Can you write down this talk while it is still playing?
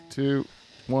2,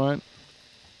 1.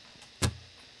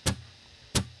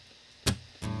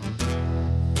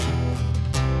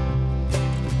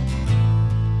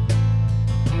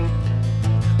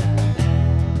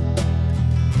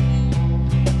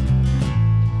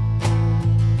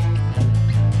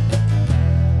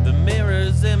 The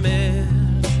mirror's image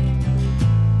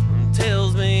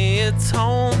tells me it's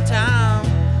home time,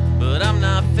 but I'm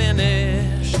not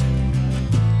finished,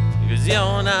 'cause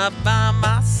you're not by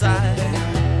my side.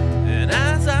 And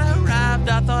as I arrived,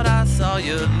 I thought I saw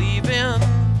you leaving,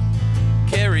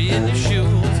 carrying your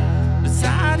shoes.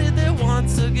 Decided that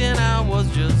once again I was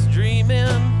just dreaming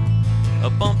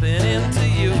of bumping into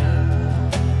you.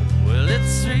 Well,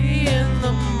 it's 3 in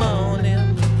the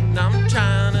morning, and I'm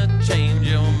trying to change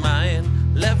your mind.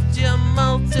 Left you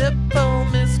multiple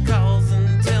missed calls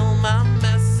until my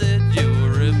message you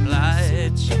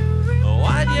replied.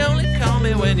 Why'd you only call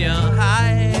me when you're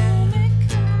high?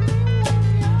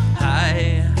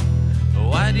 High.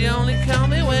 Why'd you only call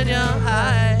me when you're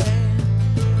high?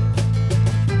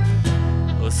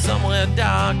 Well, somewhere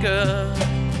darker,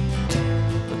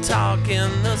 we're talking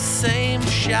the same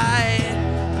shite.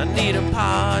 I need a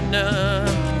partner.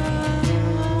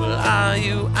 Well, are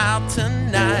you out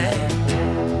tonight?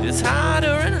 It's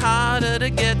harder and harder to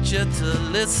get you to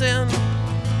listen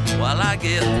while I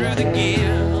get through the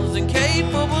gears,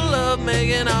 incapable of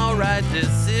making all right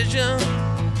decisions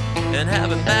and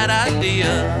having bad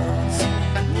ideas.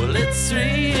 Well, it's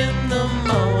 3 in the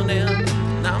morning,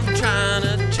 and I'm trying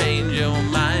to change your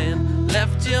mind.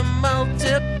 Left you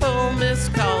multiple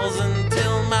missed calls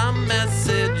until my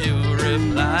message you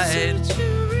replied.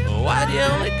 Why do you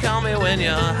only call me when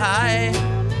you're high?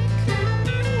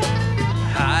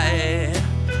 High.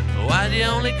 Why do you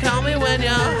only call me when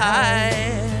you're high?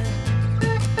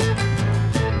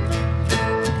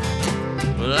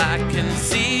 Well, I can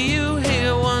see you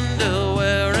here, wonder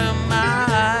where am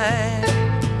I?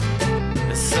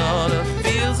 It sort of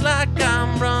feels like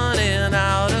I'm running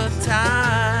out of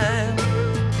time.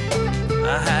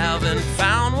 I haven't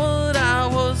found what I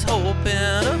was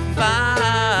hoping to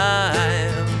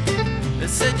find. They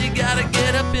said you gotta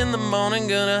get up in the morning,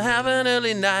 gonna have an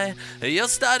early night. You're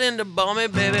starting to bore me,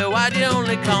 baby, why'd you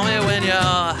only call me when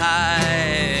you're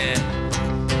high?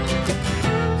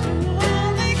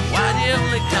 Why'd you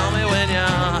only call me when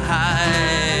you're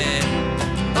high?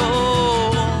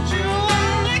 Oh,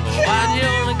 why'd you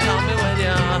only call me when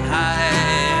you're high?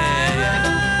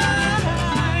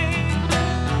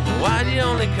 Why'd you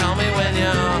only call me when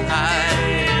you're high?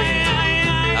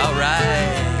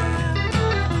 Alright.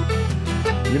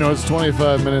 You know, it's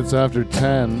 25 minutes after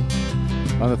 10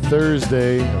 on a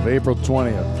Thursday of April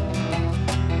 20th.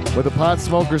 With the Pot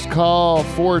Smokers call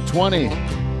 420.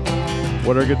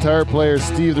 What our guitar player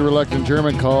Steve the Reluctant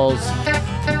German calls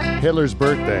Hitler's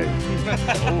birthday.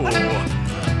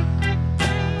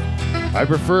 I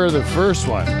prefer the first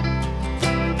one.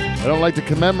 I don't like to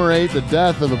commemorate the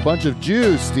death of a bunch of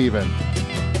Jews, Stephen.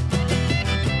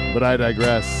 But I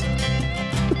digress.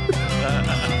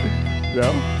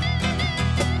 No?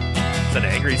 It's an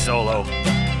angry solo.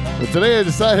 But today I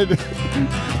decided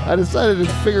to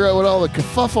figure out what all the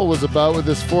kerfuffle was about with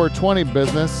this 420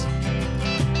 business.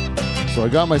 So I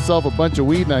got myself a bunch of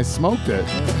weed and I smoked it.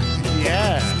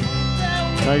 Yeah.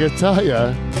 And I gotta tell you,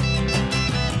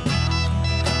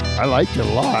 I liked it a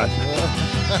lot.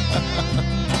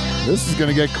 This is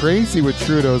gonna get crazy with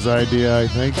Trudeau's idea, I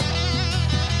think.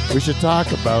 We should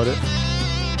talk about it.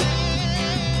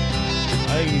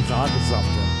 I think he's onto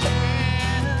something.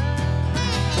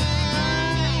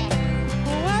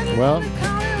 Well,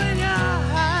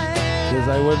 because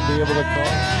I wouldn't be able to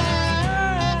call.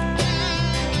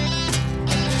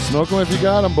 Smoke them if you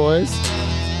got them, boys.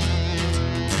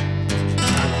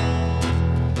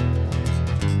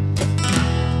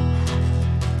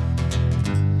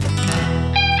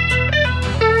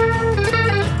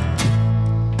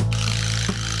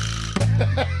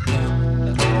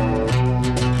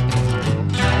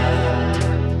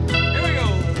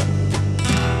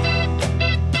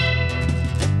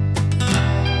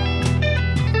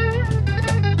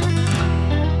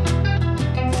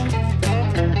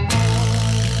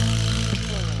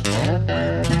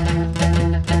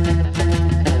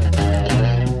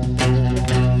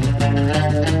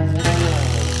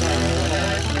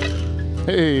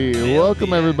 Hey,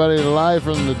 welcome everybody live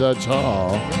from the Dutch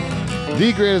Hall.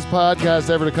 The greatest podcast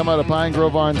ever to come out of Pine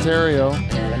Grove, Ontario.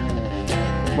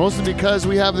 Mostly because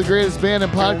we have the greatest band in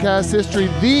podcast history,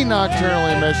 The Nocturnal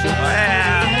Emission.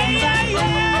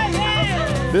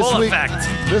 Full effect.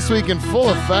 This week in full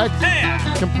effect,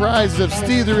 comprised of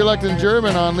Steve the Reluctant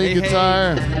German on lead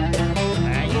guitar,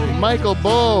 Michael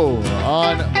Bow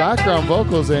on background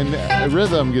vocals and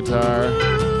rhythm guitar.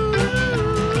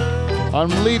 On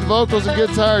lead vocals and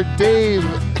guitar, Dave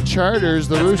Charters,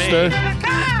 the Rooster.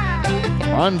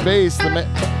 On bass,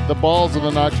 the balls of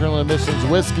the Nocturnal Emissions,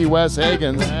 Whiskey Wes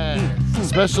Higgins.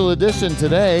 Special edition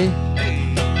today.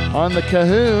 On the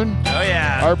cajon,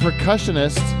 our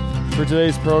percussionist for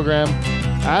today's program,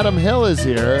 Adam Hill is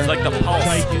here. It's like the pulse.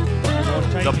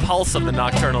 The pulse of the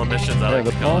Nocturnal Emissions. I like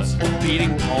the to call pulse. it.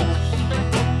 Beating pulse.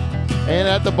 And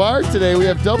at the bar today, we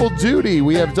have double duty.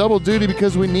 We have double duty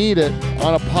because we need it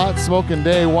on a pot smoking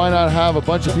day. Why not have a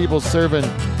bunch of people serving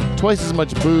twice as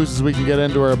much booze as we can get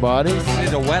into our bodies? We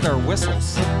need to wet our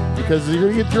whistles. Because you're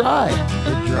gonna get dry.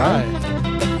 Get dry.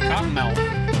 Cotton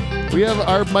mouth. We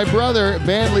have my brother,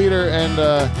 band leader, and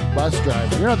Bus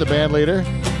driver. you're not the band leader.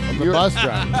 I'm the You're- bus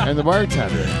driver. and the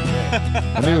bartender.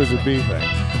 I knew it was a B thing.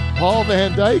 Paul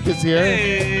Van Dyke is here.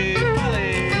 Hey,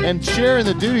 Polly. And sharing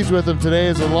the duties with him today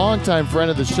is a longtime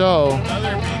friend of the show,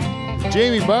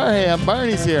 Jamie Barham.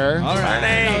 Barney's here. All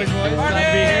right. Barney,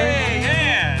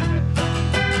 yeah.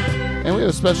 And we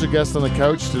have a special guest on the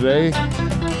couch today,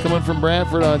 coming from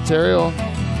Brantford, Ontario.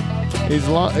 He's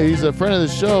a friend of the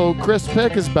show. Chris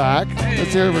Pick is back.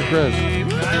 Let's hear it for Chris.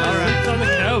 All right. On the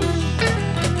couch.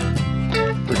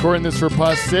 Recording this for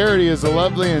posterity is the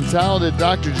lovely and talented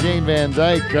Dr. Jane Van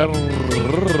Dyke.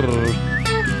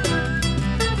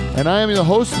 And I am the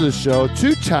host of the show,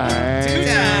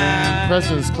 two-time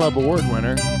President's Club Award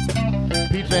winner,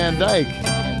 Pete Van Dyke.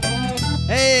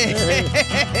 Hey.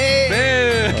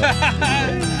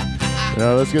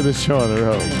 Now let's get this show on the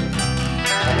road.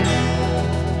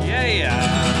 Yeah.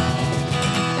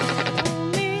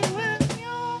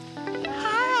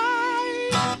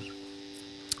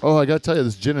 Oh, I got to tell you,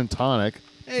 this gin and tonic,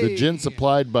 the gin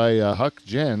supplied by Huck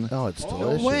Gin, Oh, it's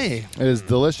delicious. No way. it is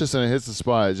delicious and it hits the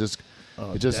spot.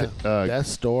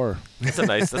 Best store. That's a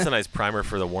nice primer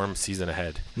for the warm season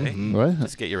ahead. Hey, What?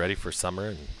 just get you ready for summer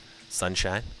and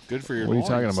sunshine. Good for your What are you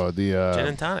talking about? Gin The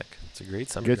and tonic. It's a great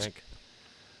summer Gets- drink.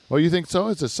 oh, you think so?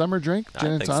 It's a summer drink, gin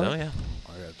I and think tonic. so. Yeah.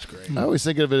 Oh, that's great. I always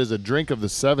think of it as a drink of the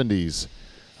 70s.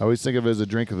 I always think of it as a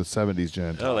drink of the 70s, gin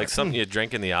and tonic. Oh, like something you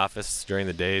drink in the office during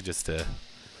the day, just to,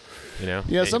 Yeah,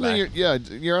 get something. you back.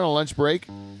 You're on a lunch break.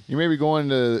 You may be going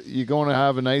to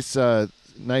have a nice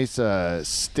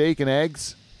steak and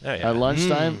eggs Oh, yeah. at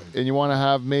lunchtime, and you want to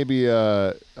have maybe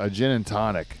a gin and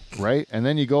tonic, right? And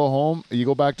then you go home, you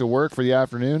go back to work for the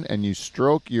afternoon, and you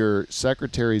stroke your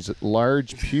secretary's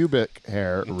large pubic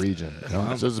hair region.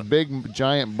 So it's a big,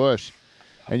 giant bush,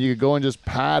 and you could go and just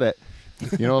pat it,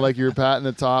 like you're patting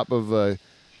the top of,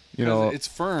 it's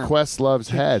firm. Questlove's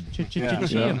head.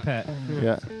 Yeah. Pet.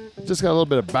 Yeah. Just got a little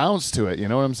bit of bounce to it, you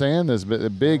know what I'm saying? There's a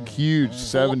big, huge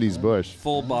 70s bush.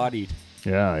 Full bodied.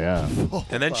 Yeah.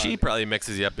 And then she probably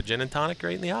mixes you up a gin and tonic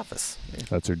right in the office.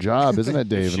 That's her job, isn't it,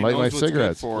 Dave? She And light my knows what's good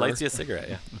cigarettes. for her. Lights you a cigarette,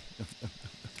 yeah.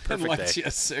 And Perfect lights day. you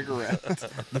a cigarette.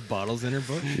 The bottle's in her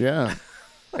book. Yeah.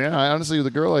 Yeah, honestly,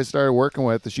 the girl I started working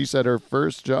with, she said her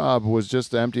first job was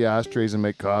just to empty ashtrays and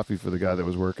make coffee for the guy that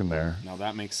was working there. No,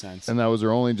 that makes sense. And that was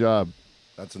her only job.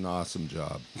 That's an awesome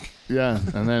job. Yeah.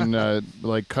 And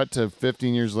then, cut to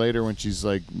 15 years later when she's,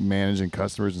 managing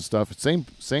customers and stuff.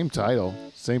 Same title,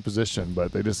 same position,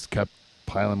 but they just kept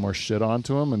piling more shit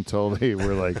onto them until they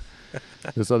were,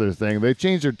 this other thing. They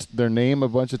changed their name a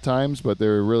bunch of times, but they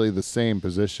were really the same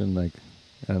position,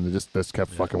 and they just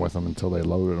kept fucking with them until they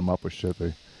loaded them up with shit.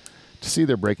 To see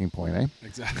their breaking point, eh?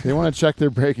 Exactly. They want to check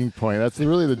their breaking point. That's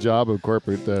really the job of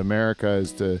corporate America,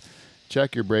 is to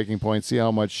check your breaking point, see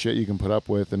how much shit you can put up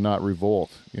with and not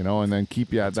revolt, and then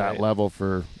keep you at that right. level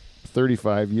for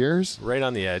 35 years. Right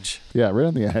on the edge. Yeah, right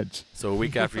on the edge. So a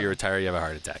week after you retire, you have a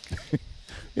heart attack.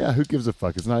 Yeah, who gives a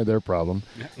fuck? It's not their problem.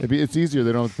 It's easier.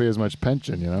 They don't have to pay as much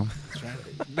pension, That's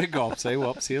right. Big gulp. Say,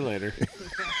 well, see you later.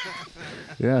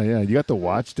 Yeah. You got the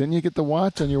watch. Didn't you get the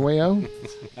watch on your way out?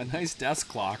 A nice desk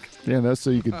clock. Yeah, that's so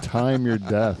you could time your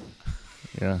death.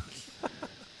 Yeah.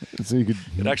 So you could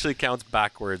It actually counts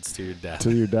backwards to your death.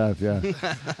 till your death, yeah. You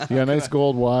got a nice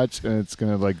gold watch, and it's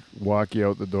gonna walk you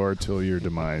out the door till your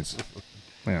demise.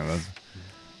 Yeah.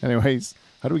 Anyways,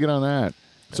 how do we get on that?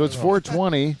 So it's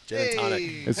 420. Gin and tonic.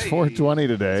 It's 420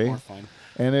 today, More fun.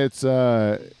 and it's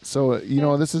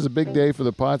this is a big day for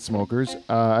the pot smokers.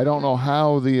 I don't know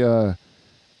how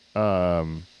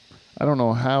I don't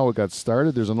know how it got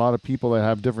started. There's a lot of people that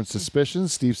have different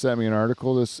suspicions. Steve sent me an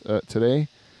article today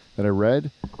that I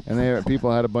read, and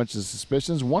people had a bunch of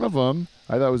suspicions. One of them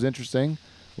I thought was interesting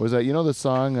was that the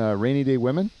song "Rainy Day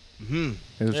Women."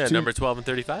 Mm-hmm. Yeah, number 12 and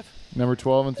 35. Number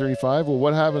 12 and 35. Well,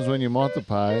 what happens when you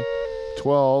multiply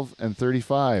 12 and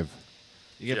 35?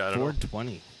 You get Yeah, I don't know.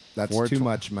 420. That's Four too tw-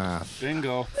 much math.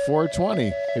 Bingo.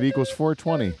 420. It equals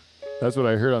 420. That's what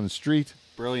I heard on the street.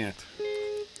 Brilliant.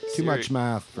 Too much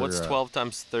math. For, What's 12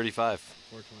 times 35?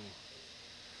 420.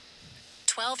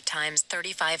 12 times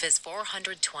 35 is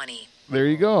 420. There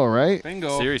you go, right?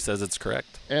 Bingo. Siri says it's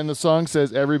correct. And the song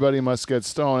says everybody must get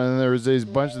stoned. And there was a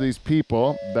bunch of these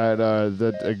people that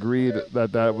that agreed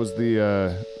that was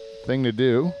the thing to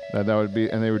do. That would be,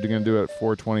 and they were going to do it at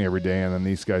 420 every day. And then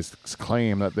these guys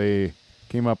claim that they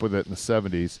came up with it in the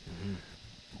 70s.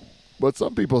 But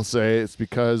some people say it's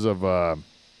because of,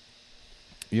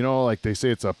 like they say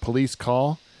it's a police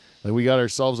call. Like we got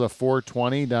ourselves a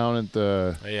 420 down at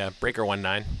the... Oh, yeah, Breaker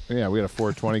 19. Yeah, we got a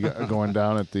 420 going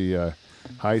down at the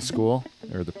high school.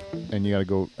 And you got to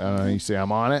go, I don't know, you say,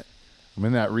 I'm on it. I'm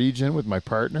in that region with my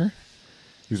partner.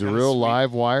 He's a Got a real sweet-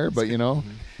 live wire, but,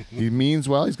 he means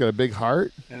well. He's got a big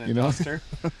heart, And a duster.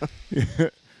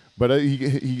 But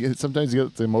he sometimes he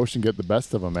gets the emotion get the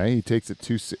best of him, eh? He takes it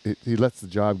he lets the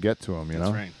job get to him,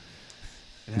 That's right.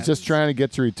 He's just trying to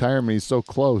get to retirement. He's so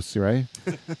close, right?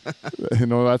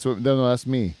 That's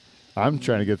me. I'm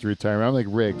trying to get to retirement. I'm like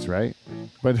Riggs, right?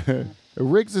 But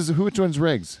Riggs is which one's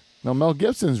Riggs? No, Mel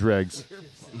Gibson's Riggs.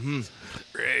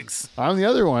 Riggs. I'm the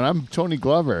other one. I'm Tony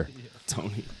Glover.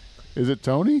 Tony. Is it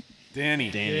Tony? Danny.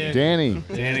 Danny.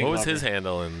 Danny. What was Glover. his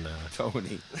handle in...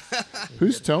 Tony.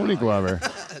 Who's Tony Glover?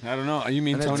 I don't know. You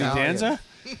mean An Tony Italian. Danza?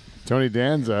 Tony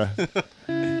Danza.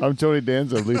 I'm Tony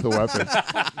Danza of Lethal Weapon.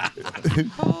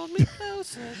 Hold me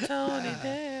closer, Tony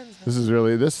Danza. This is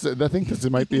really I think this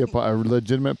might be a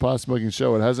legitimate pot smoking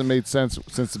show. It hasn't made sense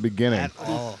since the beginning. At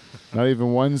all. Not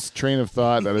even one train of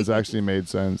thought that has actually made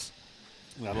sense.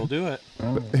 That'll do it.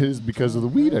 But it is because of the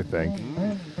weed, I think.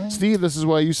 Steve, this is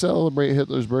why you celebrate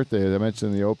Hitler's birthday. As I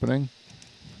mentioned in the opening.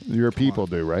 Your people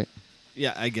do, right?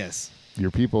 Yeah, I guess.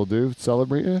 Your people do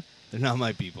celebrate it? They're not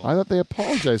my people. I thought they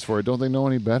apologized for it. Don't they know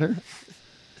any better?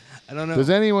 I don't know. Does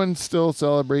anyone still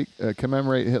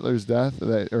commemorate Hitler's death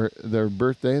or their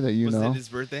birthday that you Was know? it his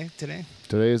birthday today?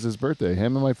 Today is his birthday.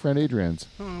 Him and my friend Adrian's.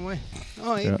 Oh, no way.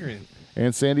 Oh, Adrian.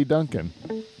 And Sandy Duncan.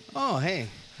 Oh, hey.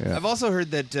 Yeah. I've also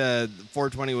heard that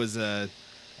 420 was a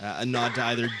nod to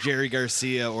either Jerry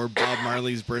Garcia or Bob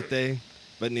Marley's birthday,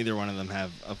 but neither one of them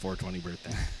have a 420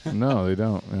 birthday. No, they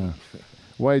don't. Yeah.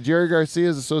 Why, Jerry Garcia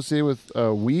is associated with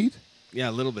weed? Yeah,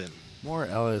 a little bit. More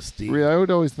LSD. Really, I would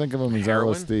always think of him as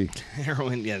Heroin? LSD.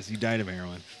 Heroin, yes, he died of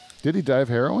heroin. Did he die of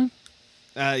heroin?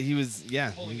 He was,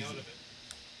 yeah.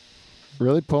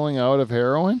 Really pulling out of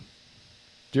heroin?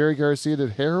 Jerry Garcia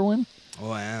did heroin? Oh,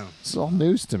 wow. This is all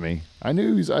news to me. I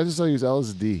just thought he was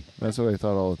LSD. That's what I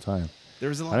thought all the time. There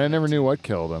was a lot And I of never that, knew too. what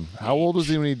killed him. How old was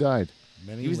he when he died?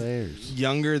 Many He was layers.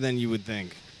 younger than you would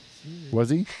think. Was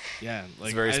he? Yeah. Like,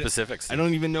 It's very I- specific. I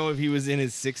don't even know if he was in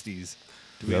his 60s,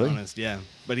 to be Really? honest. Yeah.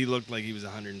 But he looked like he was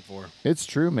 104. It's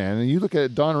true, man. And you look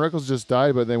at Don Rickles just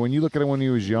died, but then when you look at him when he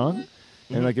was young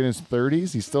and like in his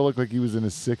 30s, he still looked like he was in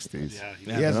his 60s. Yeah.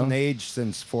 Yeah. He hasn't know? aged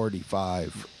since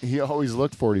 45. He always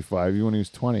looked 45, even when he was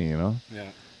 20, Yeah.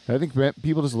 I think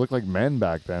people just looked like men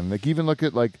back then. Like even look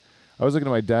at I was looking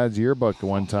at my dad's yearbook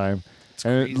one time,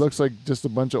 and crazy. it looks like just a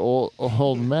bunch of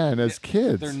old men as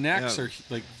kids. Their necks Yeah. are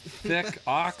like thick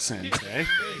oxen, eh?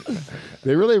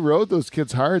 They really rode those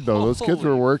kids hard though. Those kids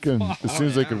were Holy working fuck. as soon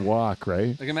as they could walk,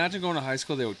 right? Like imagine going to high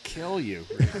school, they would kill you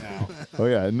right now. Oh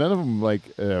yeah, none of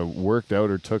them worked out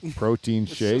or took protein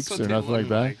It's just shakes what or they nothing like look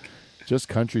that. like. Just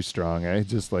country strong, eh?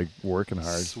 Just like working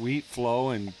hard. Sweet flow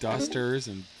and dusters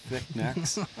and thick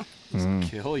necks. Just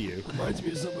kill you. Reminds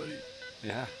me of somebody.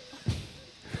 Yeah.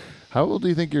 How old do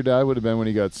you think your dad would have been when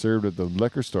he got served at the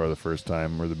liquor store the first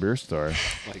time or the beer store?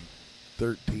 Like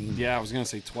 13. yeah, I was gonna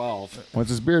say 12. Once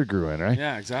his beard grew in, right?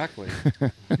 Yeah, exactly.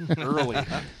 Early.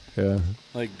 Yeah.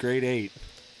 Like grade 8.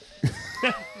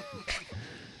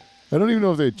 I don't even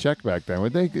know if they'd check back then.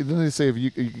 Would they? Didn't they say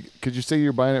could you say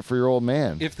you're buying it for your old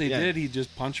man? If they Yeah. did, he'd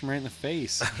just punch him right in the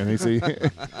face. And they say,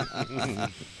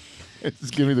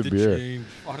 just give me the beer.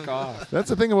 Fuck off. That's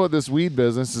the thing about this weed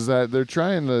business is that they're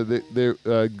trying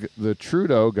the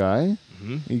Trudeau guy.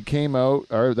 He came out.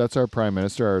 That's our prime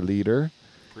minister, our leader.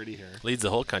 Pretty hair. Leads the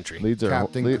whole country. Leads our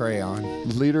Captain Crayon.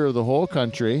 leader of the whole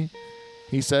country.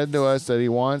 He said to us that he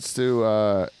wants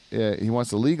to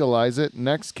legalize it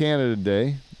next Canada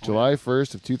Day, July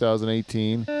 1st of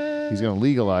 2018. He's going to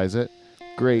legalize it.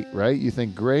 Great, right? You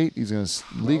think great? He's going to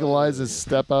legalize this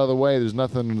step out of the way. There's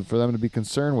nothing for them to be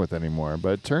concerned with anymore.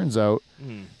 But it turns out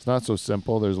it's not so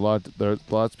simple. There's lots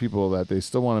of people that they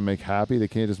still want to make happy. They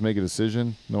can't just make a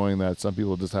decision knowing that some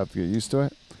people just have to get used to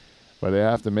it. But they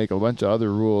have to make a bunch of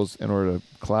other rules in order to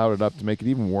cloud it up to make it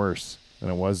even worse than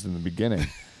it was in the beginning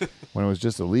when it was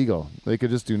just illegal. They could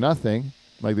just do nothing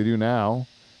like they do now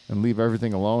and leave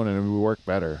everything alone, and it would work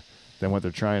better than what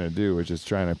they're trying to do, which is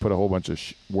trying to put a whole bunch of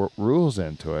rules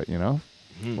into it, you know?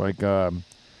 Like, the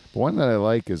one that I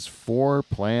like is 4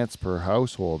 plants per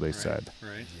household, they said.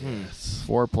 Right.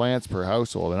 4 plants per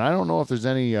household. And I don't know if there's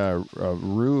any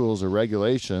rules or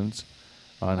regulations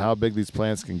on how big these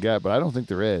plants can get, but I don't think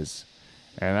there is.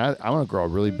 And I want to grow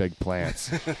really big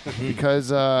plants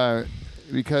because I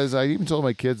even told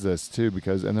my kids this too,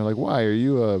 and they're like, why, are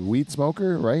you a weed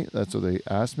smoker, right? That's what they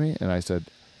asked me. And I said,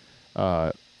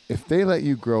 if they let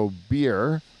you grow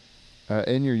beer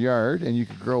in your yard, and you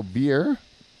could grow beer,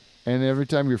 and every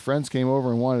time your friends came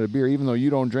over and wanted a beer, even though you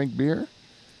don't drink beer,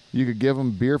 you could give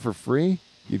them beer for free,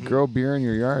 you'd grow beer in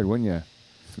your yard, wouldn't you?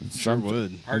 Sure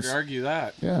would. Hard to argue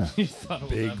that. Yeah. You thought about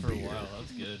that for a while.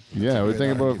 That's good. Yeah, we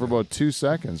think about it for about 2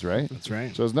 seconds, right? That's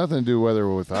right. So it's nothing to do whether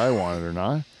with I want it or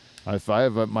not. If I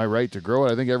have my right to grow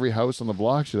it, I think every house on the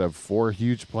block should have 4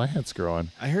 huge plants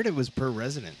growing. I heard it was per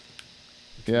resident.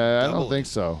 Yeah, I don't Double. think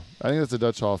so. I think that's a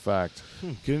Dutch Hall fact.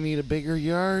 Gonna need a bigger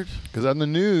yard. Because on the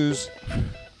news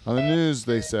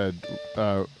they said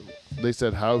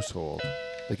household.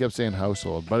 They kept saying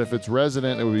household, but if it's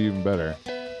resident, it would be even better.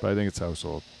 But I think it's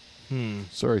household.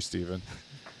 Sorry, Steven.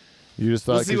 You just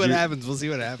thought We'll see 'cause what you- happens. We'll see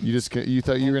what happens. You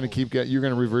thought you were gonna you're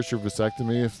gonna reverse your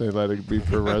vasectomy if they let it be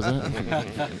per resident.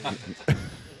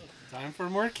 Time for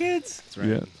more kids. That's right.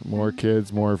 Yeah, more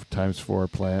kids, more times 4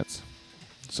 plants.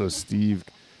 So Steve,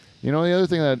 you know, the other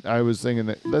thing that I was thinking,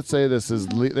 that let's say this is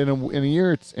in a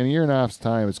year and a half's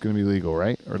time, it's going to be legal,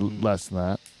 right, or less than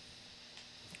that.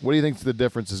 What do you think the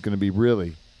difference is going to be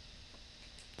really,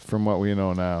 from what we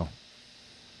know now?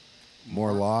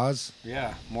 More laws,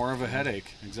 Yeah, more of a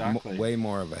headache. Exactly. way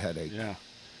more of a headache. Yeah.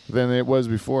 Than it was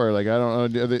before. Like, I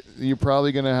don't know. You're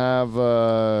probably going to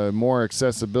have more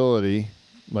accessibility.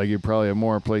 Like, you probably have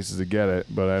more places to get it.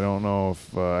 But I don't know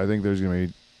if I think there's going to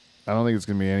be. I don't think it's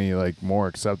going to be any like more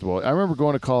acceptable. I remember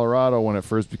going to Colorado when it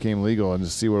first became legal and to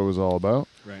see what it was all about.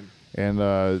 Right. And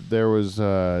there was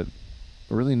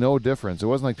really no difference. It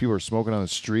wasn't like people were smoking on the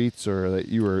streets or that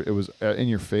it was in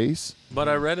your face. But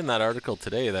I read in that article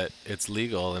today that it's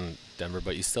legal in Denver,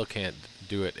 but you still can't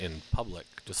do it in public.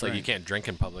 Just like you can't drink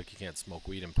in public, you can't smoke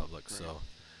weed in public. Right. So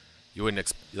you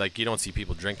wouldn't you don't see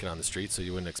people drinking on the street, so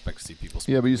you wouldn't expect to see people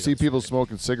smoking. Yeah, but you weed see on the people street.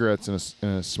 smoking cigarettes in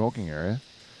a smoking area.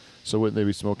 So wouldn't they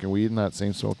be smoking weed in that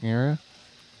same smoking area?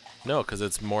 No, because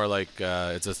it's more like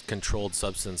it's a controlled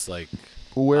substance, like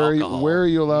Where alcohol. are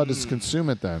you allowed to consume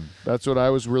it then? That's what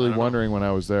I was really I don't know. wondering when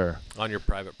I was there. on your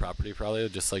private property, probably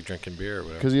just like drinking beer or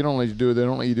whatever. Because you don't let you do it. They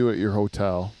don't let you do it at your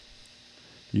hotel.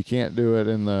 You can't do it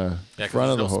in the Yeah, front because of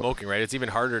the there's no hotel. smoking, right? It's even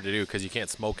harder to do because you can't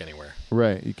smoke anywhere.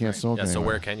 Right, you can't smoke Yeah, so anywhere.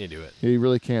 where can you do it? Yeah, you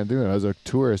really can't do it. As a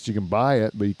tourist, you can buy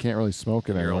it, but you can't really smoke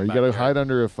it In your anywhere. own You got to backyard. hide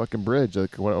under a fucking bridge,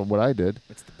 like what I did,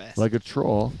 It's the best. like a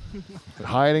troll,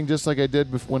 hiding just like I did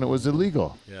when it was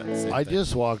illegal. Yeah, same I thing.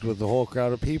 just walked with a whole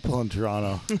crowd of people in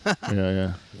Toronto.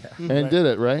 Yeah. And did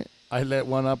it right. I lit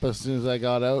one up as soon as I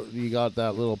got out. You got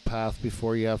that little path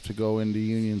before you have to go into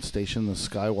Union Station, the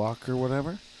Skywalk or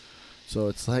whatever. So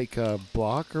it's like a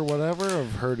block or whatever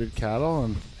of herded cattle,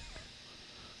 and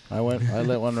I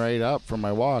lit one right up for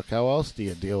my walk. How else do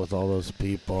you deal with all those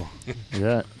people?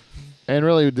 Yeah. And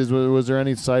really, was there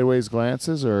any sideways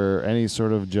glances or any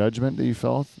sort of judgment that you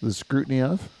felt, the scrutiny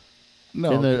of?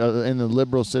 No, In the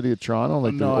liberal city of Toronto,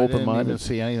 like no, the I didn't even open-minded.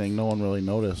 see anything. No one really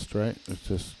noticed, right? It's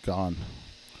just gone.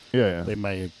 Yeah. They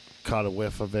might have caught a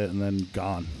whiff of it and then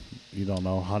gone. You don't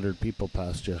know, 100 people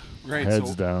passed you. Right. Heads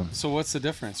so, down. So what's the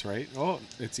difference, right? Oh,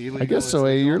 it's illegal. I guess it's so.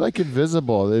 legal. You're like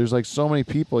invisible. There's like so many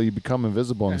people, you become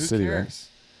invisible in Yeah, the who city, cares?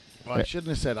 Well, I shouldn't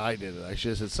have said I did it. I should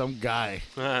have said some guy.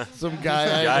 Some Some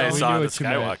guy I guy I know. saw on the what you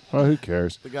meant. Skywalk. right? Well, who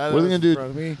cares? The guy What that are they was gonna in do? front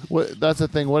of me. That's the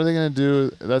thing. What are they going to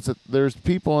do? There's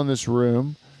people in this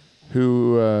room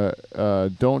who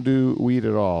don't do weed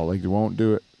at all. Like they won't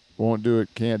do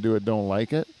it, can't do it, don't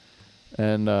like it.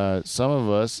 And some of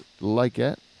us like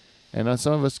it, and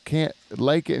some of us can't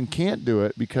like it and can't do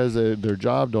it because their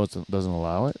job doesn't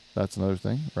allow it. That's another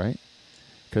thing, right?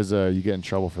 Because you get in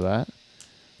trouble for that.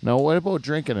 Now, what about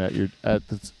drinking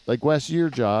like Wes? Your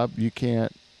job, you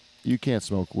can't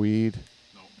smoke weed.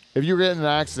 No. If you get in an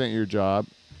accident at your job,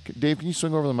 Dave, can you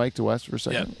swing over the mic to Wes for a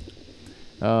second?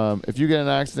 If you get in an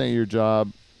accident at your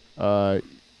job,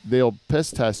 they'll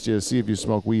piss test you to see if you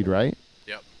smoke weed, right?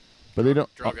 Yep. But they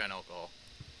don't Drug and alcohol.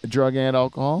 drug and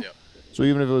alcohol. Yep. So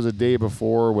even if it was a day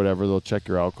before or whatever, they'll check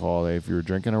your alcohol if you were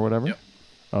drinking or whatever. Yep.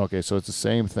 Okay, so it's the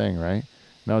same thing, right?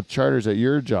 Now, Charters, at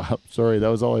your job, sorry, that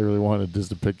was all I really wanted, just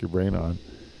to pick your brain on.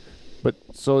 But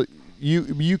so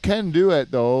you can do it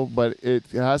though, but it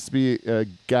has to be a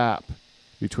gap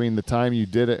between the time you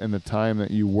did it and the time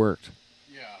that you worked.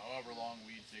 Yeah, however long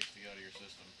weed takes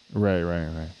Right.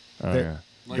 Oh, They- yeah.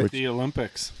 Like the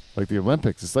Olympics. Like the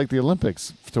Olympics. It's like the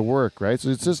Olympics to work, right? So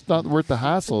it's just not worth the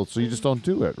hassle, so you just don't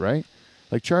do it, right?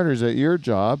 Like charters at your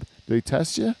job, do they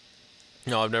test you?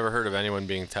 No, I've never heard of anyone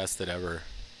being tested ever.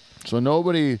 So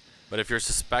nobody... But if you're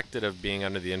suspected of being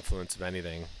under the influence of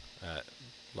anything,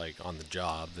 like on the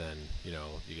job, then,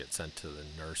 you get sent to the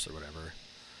nurse or whatever.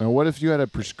 Now, what if you had a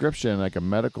prescription, like a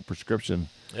medical prescription?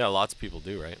 Yeah, lots of people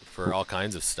do, right? For all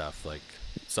kinds of stuff, like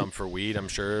some for weed, I'm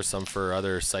sure, some for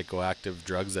other psychoactive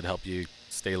drugs that help you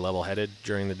stay level-headed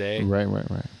during the day. Right.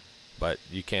 But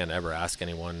you can't ever ask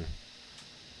anyone,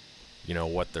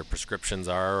 what their prescriptions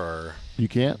are, or You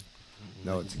can't?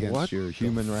 No, it's against What your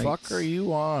human the rights. fuck are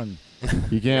you on?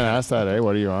 You can't ask that, eh?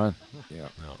 What are you on? Yeah.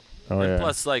 no. Oh, And yeah.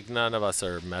 plus, like, none of us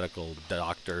are medical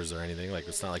doctors or anything. Like,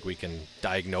 it's not like we can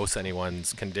diagnose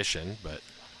anyone's condition, but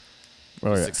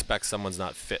Oh, just yeah. expect someone's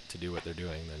not fit to do what they're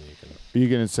doing, then you can, You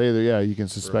can say that, you can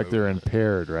suspect they're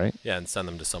impaired, right? and send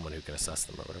them to someone who can assess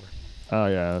them or whatever. Oh,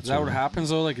 yeah. That's Is that what happens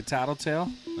though? Like a tattletale?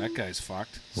 That guy's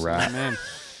fucked. Rat. Man.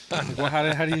 Well,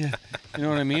 how do you know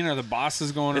what I mean? Are the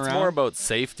bosses going It's around? more about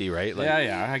safety, right? Like,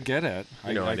 yeah, I get it.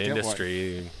 in I get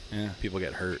industry, Yeah. people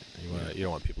get hurt. You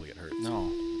don't want people to get hurt.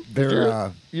 No.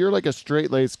 They're You're like a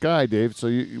straight-laced guy, Dave. So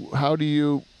how do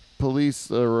you police,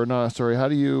 or not, sorry, how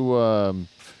do you...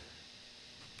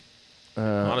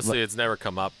 Honestly, it's never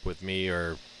come up with me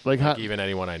or like how, even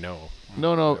anyone I know.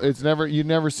 no, it's never, you've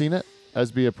never seen it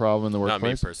as be a problem in the Not me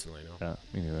workplace? personally, no. Yeah,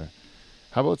 me neither.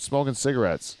 How about smoking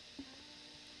cigarettes?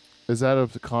 Is that a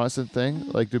constant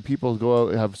thing? Like, do people go out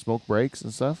and have smoke breaks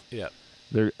and stuff? Yeah.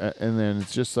 And then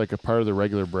it's just like a part of the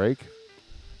regular break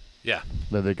Yeah.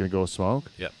 that they can go smoke.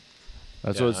 Yeah.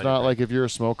 So Yeah, it's I not agree. like if you're a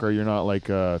smoker, you're not like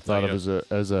thought you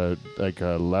of as a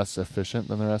less efficient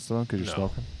than the rest of them because you're No.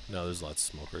 smoking. No, there's lots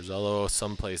of smokers. Although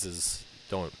some places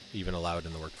don't even allow it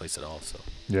in the workplace at all. So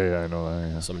Yeah, I know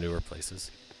that. Yeah. some newer places.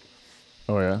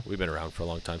 Oh yeah. We've been around for a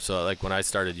long time. So like when I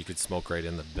started, you could smoke right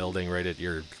in the building, right at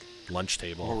your lunch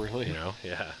table. Oh, really?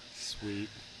 Yeah. Sweet.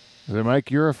 So Mike,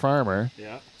 you're a farmer.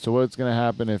 Yeah. So what's gonna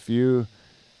happen if you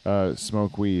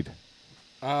smoke weed?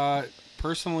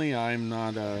 Personally, I'm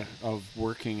not of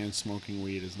working and smoking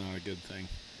weed is not a good thing.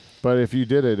 But if you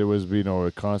did it, it would be no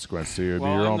consequence to you. It'd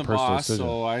Well, be your I'm own the personal boss, decision.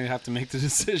 so I have to make the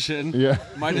decision. Yeah.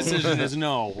 My decision is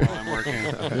no while I'm working.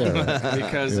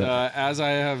 Because as I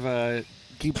have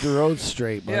Keep the roads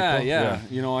straight, Michael. yeah.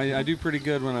 You know, I do pretty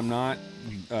good when I'm not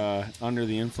under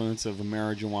the influence of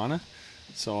marijuana.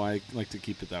 So I like to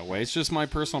keep it that way. It's just my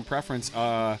personal preference.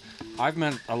 I've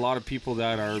met a lot of people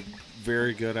that are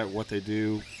very good at what they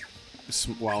do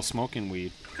while smoking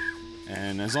weed.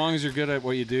 And as long as you're good at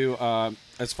what you do,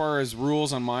 as far as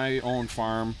rules on my own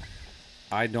farm,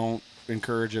 I don't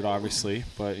encourage it, obviously.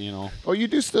 But, you know. Oh, you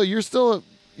do still. You're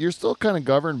still kind of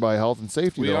governed by health and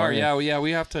safety. We though, are, aren't you? yeah.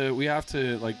 We have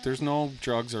to, like, there's no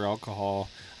drugs or alcohol.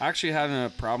 I actually had a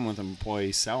problem with an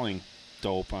employee selling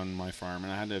dope on my farm,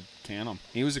 and I had to can him.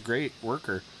 He was a great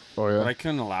worker, Oh yeah. but I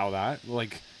couldn't allow that.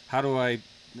 Like, how do I,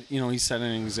 he set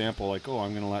an example, like, oh,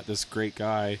 I'm going to let this great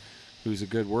guy who's a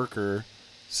good worker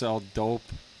sell dope,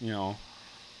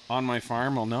 on my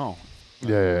farm? Well, no.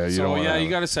 Yeah. You So, don't wanna you have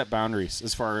got to set boundaries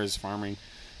as far as farming.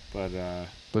 But,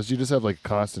 Plus, you just have like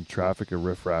constant traffic of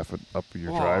riffraff up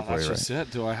your driveway, that's right? just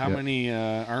it. How Yeah. many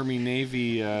Army,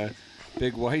 Navy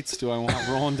big whites do I want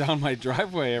rolling down my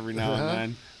driveway every now and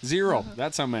then? 0.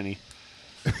 That's how many.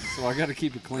 So I got to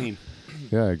keep it clean.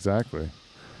 Yeah, exactly.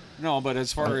 No, but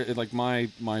as far as like my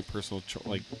personal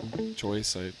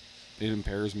choice, it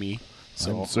impairs me.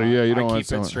 So yeah, you don't I want keep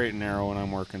someone- it straight and narrow when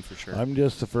I'm working for sure. I'm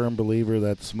just a firm believer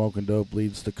that smoking dope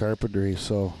leads to carpentry,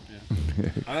 so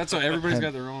That's why everybody's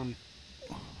got their own.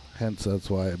 hence that's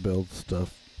why I build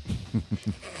stuff.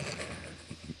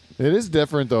 It is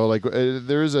different though. Like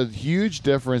there is a huge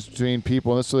difference between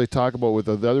people, and that's what they talk about. With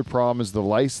the other problem is the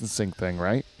licensing thing,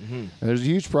 right? Mm-hmm. And there's a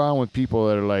huge problem with people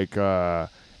that are like,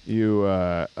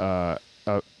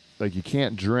 like you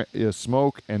can't drink,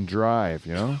 smoke and drive.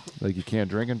 Like you can't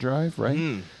drink and drive, right?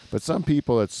 Mm. But some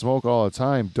people that smoke all the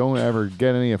time don't ever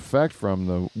get any effect from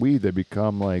the weed. They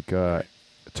become like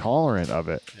tolerant of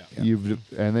it. Yeah.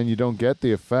 And then you don't get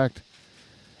the effect.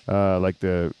 Like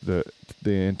the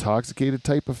intoxicated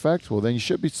type effect, well, then you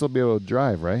should still be able to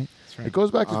drive, right? It goes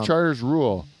back to Charter's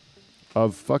rule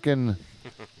of fucking,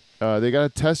 they got to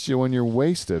test you when you're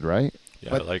wasted, right? Yeah,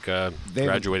 But like they-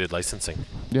 graduated licensing.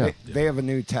 Yeah. They have a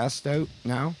new test out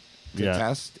now to Yeah.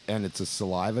 test, and it's a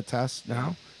saliva test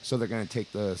now. So they're going to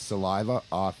take the saliva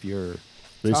off your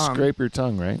They tongue. scrape your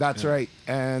tongue, right? That's right.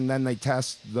 And then they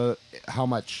test how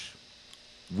much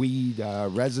weed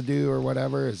residue or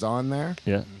whatever is on there.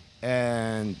 Yeah.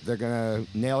 and they're going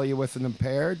to nail you with an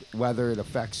impaired, whether it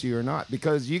affects you or not.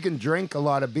 Because you can drink a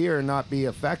lot of beer and not be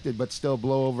affected, but still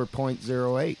blow over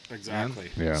 0.08. Exactly.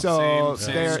 Yeah. So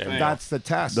Same there- that's the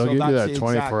test. They'll so give you that's that the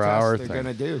exact 24-hour test they're thing.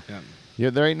 going to do. Yeah,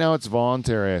 right now it's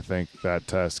voluntary, I think, that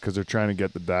test, because they're trying to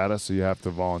get the data, so you have to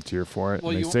volunteer for it.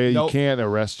 Well, and they you- say Nope. you can't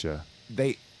arrest you.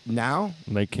 Now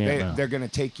They can't now. they're going to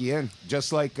take you in.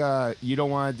 Just like you don't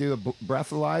want to do a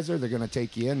breathalyzer, they're going to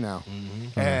take you in now.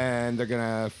 And they're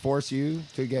going to force you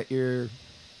to get your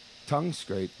tongue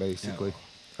scraped, basically.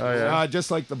 Oh, yeah?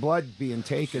 Just like the blood being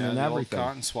taken Yeah, and the old everything.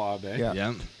 cotton swab, eh? Yeah.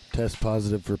 Yeah. Test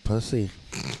positive for pussy.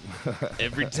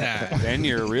 Every time. Then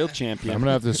you're a real champion. I'm going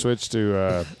to have to switch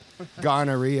to...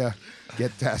 Gonorrhea.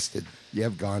 Get tested. You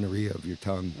have gonorrhea of your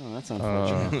tongue. Oh, that's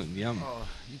unfortunate. Yum.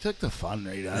 You took the fun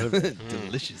right out of it.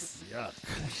 Delicious.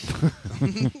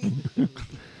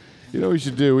 You know what we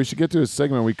should do? We should get to a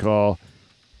segment we call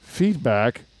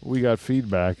Feedback. We got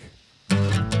feedback.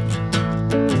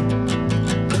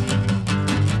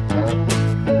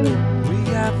 We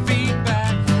got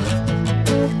feedback.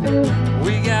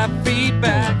 We got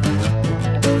feedback.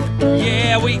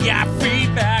 Yeah, we got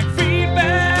feedback.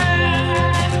 Feedback.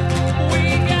 We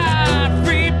got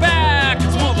feedback.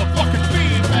 It's motherfucking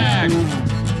feedback.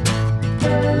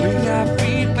 We got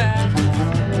feedback.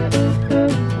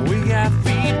 We got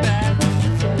feedback.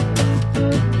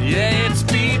 Yeah, it's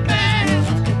feedback.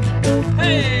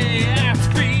 Hey, that's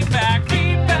feedback.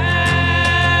 Feedback.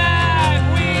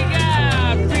 We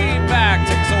got feedback.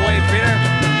 Take us away, Peter.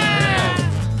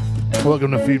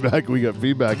 Welcome to Feedback. We got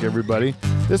feedback, everybody.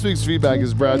 This week's feedback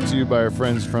is brought to you by our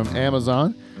friends from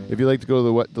Amazon. If you'd like to go to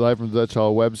the Live from the Dutch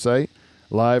Hall website,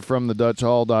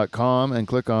 livefromthedutchhall.com, and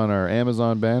click on our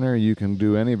Amazon banner, you can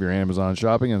do any of your Amazon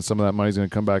shopping, and some of that money is going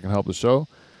to come back and help the show.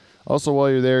 Also, while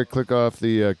you're there, click off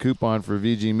the coupon for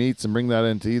VG Meats and bring that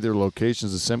into either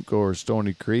locations of Simcoe or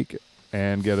Stony Creek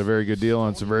and get a very good deal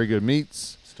on some very good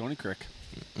meats. Stony Creek.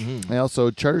 And also,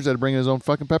 Charter's had to bring his own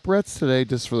fucking pepperettes today,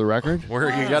 just for the record.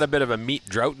 You got a bit of a meat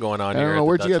drought going on I here. don't know,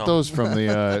 where'd you get those from?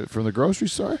 The grocery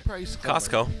store?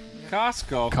 Costco.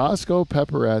 Costco. Costco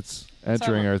pepperettes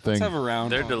entering our Let's thing. have a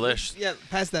round. They're delicious. Yeah,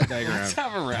 pass that bag Let's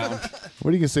around. have a round. What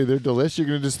are you gonna say? They're delicious. You're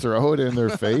gonna just throw it in their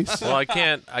face? Well, I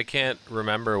can't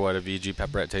remember what a VG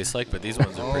pepperette tastes like, but these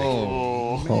ones are pretty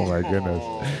cool. Oh my goodness!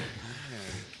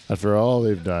 After all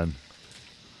they've done,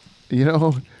 you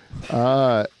know,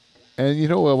 and you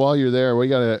know what? While you're there, we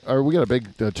got a big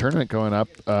tournament going up.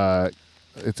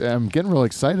 I'm getting real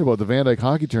excited about the Van Dyke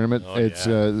Hockey Tournament.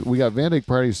 We got Van Dyke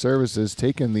Party Services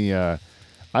taking the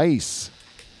ice.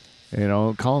 You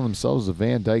know, calling themselves the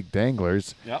Van Dyke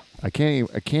Danglers. Yep. I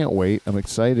can't wait. I'm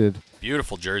excited.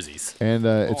 Beautiful jerseys. And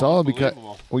it's all because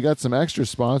unbelievable. we got some extra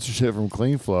sponsorship from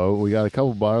Clean Flow. We got a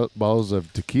couple bottles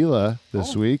of tequila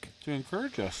this week. To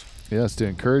encourage us. Yes, to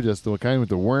encourage us. The kind with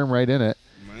the worm right in it.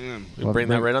 Man. We bring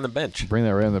that right on the bench. Bring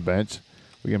that right on the bench.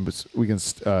 We can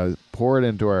pour it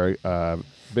into our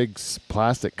big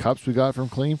plastic cups we got from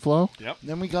Clean Flow. Yep.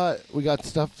 Then we got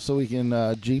stuff so we can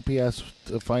GPS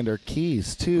to find our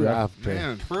keys too Right. after.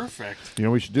 Man. Perfect. You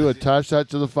know, we should do attach that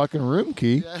to the fucking room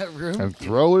key and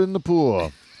throw it in the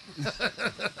pool.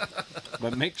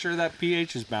 But make sure that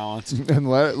pH is balanced. And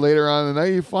later on in the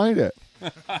night, you find it.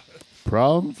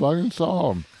 Problem fucking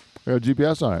solved. We have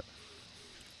GPS on it.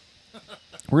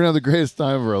 We're going to have the greatest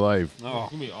time of our life. Oh,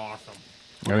 It's gonna be awesome.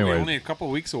 Anyway, only a couple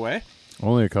weeks away.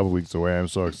 only a couple weeks away. I'm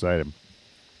so excited.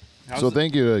 How's So the-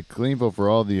 thank you to Cleanful for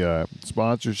all the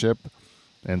sponsorship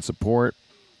and support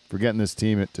for getting this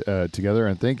team together.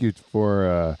 And thank you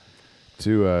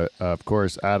to, of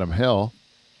course, Adam Hill,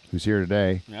 who's here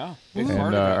today. Yeah. Big And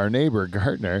part of it. our neighbor,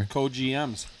 Gardner.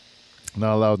 Co-GMs.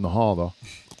 Not allowed in the hall, though.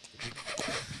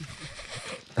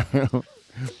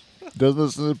 Doesn't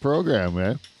listen to the program,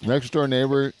 man. Next door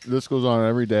neighbor, this goes on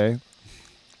every day.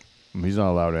 He's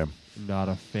not allowed in. Not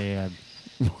a fan.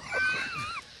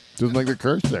 Doesn't like the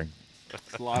cursing.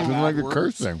 A lot of Doesn't bad like the words.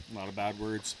 cursing. A lot of bad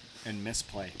words and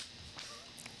misplay.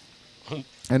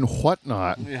 And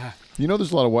whatnot. Yeah. You know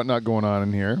there's a lot of whatnot going on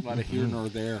in here. A lot of here nor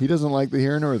there. He doesn't like the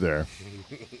here nor there.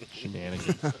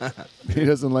 Shenanigans. He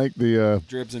doesn't like the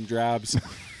Dribs and drabs.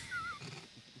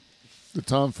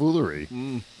 tomfoolery.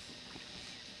 And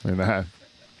that.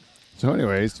 So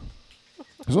anyways,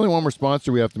 there's only one more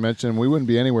sponsor we have to mention. We wouldn't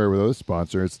be anywhere without this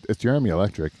sponsor. It's Jeremy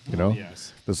Electric, you know?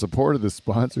 Yes. The support of this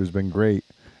sponsor has been great.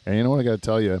 And you know what I got to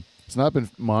tell you? It's not been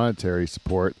monetary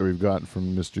support that we've gotten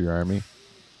from Mr. Yarmy.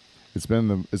 It's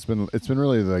been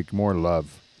really like more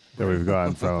love that we've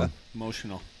gotten from him,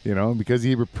 Emotional. you know, because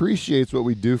he appreciates what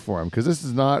we do for him. Because this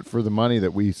is not for the money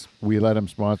that we let him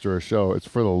sponsor our show. It's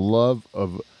for the love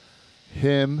of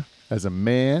him as a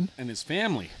man And his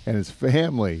family. and his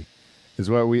family. is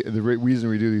what reason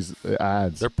we do these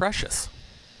ads. They're precious.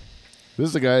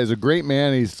 This guy is a great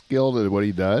man. He's skilled at what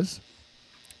he does.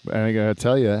 And I gotta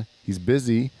tell you, he's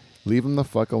busy. Leave him the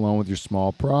fuck alone with your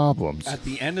small problems. At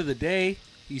the end of the day,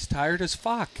 he's tired as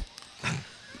fuck.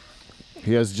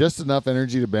 He has just enough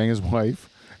energy to bang his wife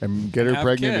and get her Have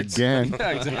pregnant kids. again. Yeah,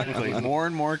 exactly. More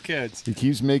and more kids. He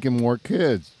keeps making more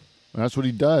kids. That's what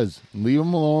he does. Leave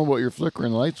him alone about your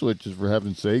flickering light switches, for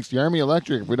heaven's sakes. The Army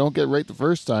Electric, if we don't get it right the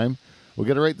first time, we'll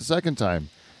get it right the second time.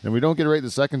 And if we don't get it right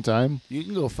the second time, You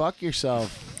can go fuck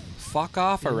yourself. Fuck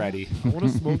off already. I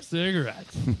want to smoke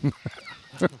cigarettes.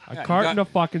 Yeah, A you carton got- of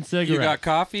fucking cigarettes. You got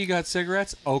coffee, you got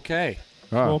cigarettes? Okay.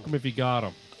 Smoke them if you got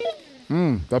them.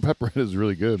 that pepperette is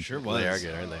really good. Sure Well, they are was.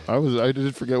 good, aren't they? I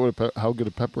did forget how good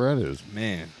a pepperette is.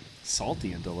 Man.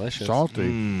 Salty and delicious.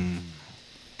 Salty.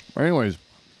 Anyways,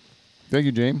 thank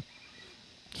you, James.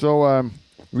 So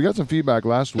we got some feedback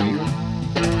last week.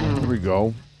 Here we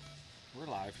go. We're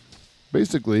live.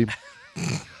 Basically,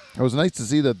 it was nice to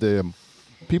see that the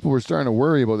people were starting to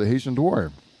worry about the Haitian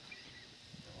dwarf.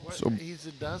 What? So- He's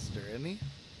a duster, isn't he?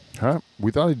 Huh?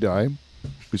 We thought he died.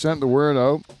 We sent the word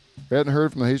out. We hadn't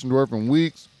heard from the Haitian dwarf in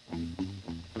weeks.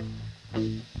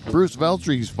 Bruce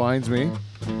Veltries finds me.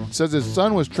 Says his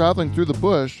son was traveling through the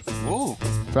bush. Whoa.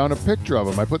 Found a picture of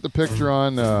him. I put the picture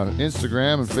on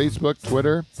Instagram and Facebook,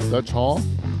 Twitter, Dutch Hall,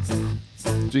 so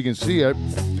you can see it.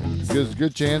 There's a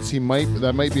good chance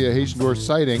that might be a Haitian dwarf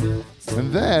sighting.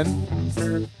 And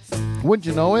then, wouldn't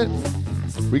you know it?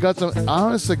 We got some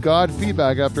honest to God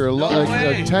feedback after a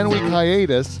way. 10-week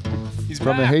hiatus He's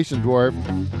from the back. Haitian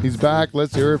dwarf. He's back.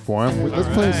 Let's hear it for him. Let's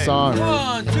play a song.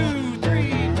 1, 2,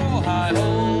 3, 4,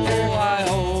 hi-ho,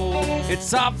 hi-ho.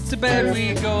 It's off to bed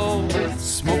we go.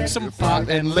 Smoke some pot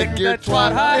and lick your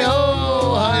twat.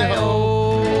 Hi-ho,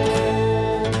 hi-ho.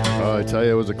 Oh, I tell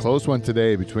you, it was a close one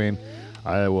today between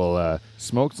I will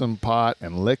smoke some pot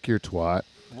and lick your twat,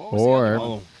 What was the or other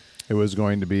one? it was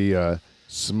going to be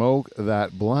smoke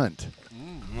that blunt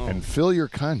and fill your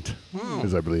cunt,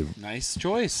 as I believe, Nice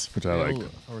choice. which I like. Fill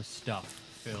or stuff.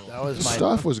 Fill. That was my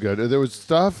Stuff was good. There was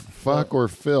stuff, fuck, or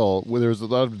fill. There was a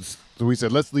lot of. So we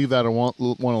said, let's leave that one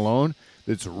alone.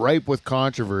 It's ripe with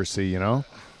controversy, you know.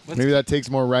 Maybe that takes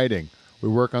more writing. We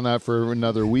work on that for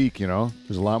another week, you know.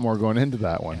 There's a lot more going into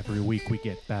that one. Every week we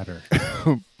get better.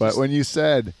 But when you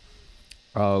said,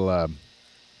 I'll, what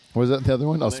was that the other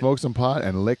one? I'll smoke some pot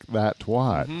and lick that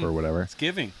twat or whatever. It's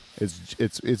giving.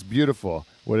 It's beautiful.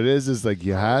 What it is like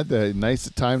you had the nice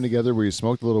time together where you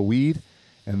smoked a little weed,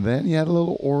 and then you had a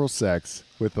little oral sex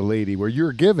with the lady where you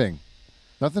were giving.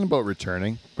 Nothing about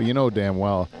returning, but you know damn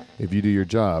well if you do your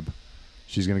job,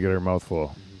 she's gonna get her mouth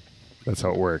full. That's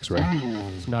how it works, right?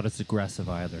 It's not as aggressive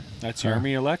either. That's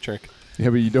Army Electric.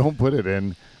 Yeah, but you don't put it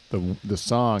in the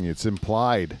song. It's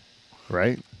implied,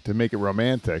 right? To make it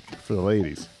romantic for the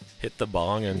ladies. Hit the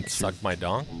bong and suck my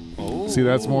dong. Oh. See,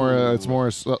 that's more. It's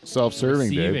more self-serving,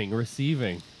 Dave.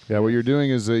 Receiving. Yeah, what you're doing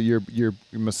is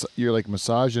you're like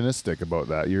misogynistic about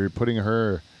that. You're putting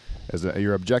her as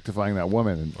you're objectifying that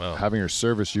woman and Wow. having her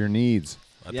service your needs.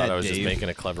 I Yeah, thought I was just Dave. making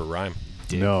a clever rhyme.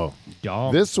 No,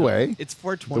 Dom. this way, It's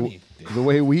 420. the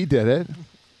way we did it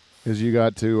is you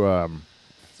got to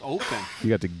It's open.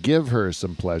 give her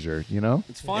some pleasure. You know?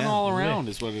 It's fun Yeah. all around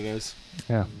is what it is.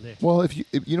 Yeah. Well, if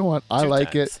you know what, I 2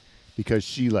 like times. it because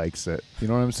she likes it. You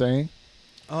know what I'm saying?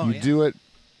 Oh, you yeah. do it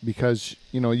because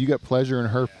you get pleasure in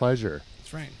her pleasure.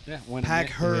 That's right. Yeah. When Pack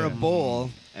her a bowl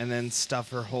and then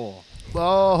stuff her hole.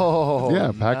 Oh,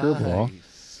 Yeah, pack her ball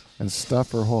and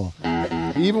stuff her hole.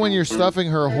 Even when you're stuffing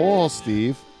her hole,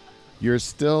 Steve, you're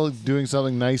still doing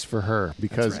something nice for her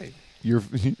because right.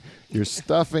 you're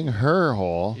stuffing her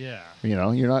hole. Yeah. You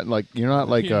know, you're not like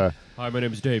Hi, my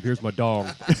name's Dave. Here's my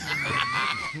dong.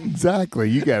 exactly.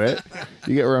 You get it.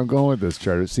 You get where I'm going with this,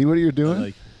 Charter. See what you're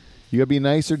doing? You gotta be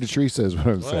nicer to Teresa, is what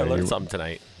I'm Well, I saying. learned You- something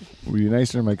tonight. Be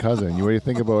nicer to my cousin. What do you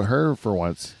think about her for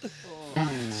once?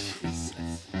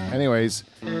 Anyways,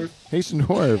 Haitian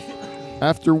Dwarf,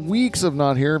 after weeks of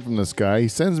not hearing from this guy, he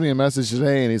sends me a message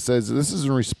today and he says, this is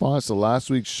in response to last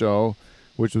week's show,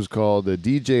 which was called The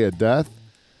DJ of Death.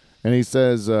 And he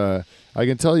says, I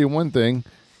can tell you one thing,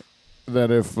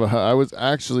 that if I was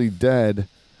actually dead,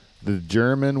 the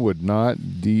German would not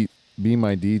be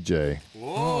my DJ.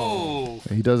 Whoa.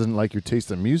 He doesn't like your taste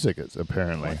in music,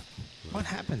 apparently. What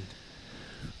happened?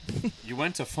 You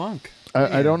went to funk.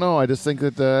 I don't know. I just think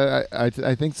that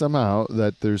I think somehow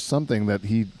that there's something that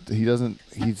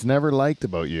he's never liked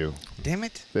about you. Damn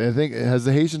it. I think, has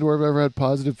the Haitian Dwarf ever had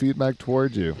positive feedback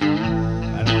towards you?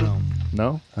 I don't know.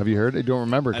 No? Have you heard it? I don't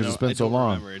remember because it's been so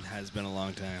long. Remember. It has been a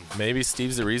long time. Maybe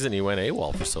Steve's the reason he went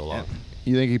AWOL for so long.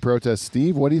 You think he protests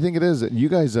Steve? What do you think it is? You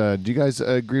guys, do you guys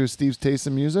agree with Steve's taste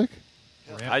in music?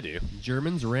 I do.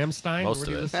 Germans, Ramstein. Most What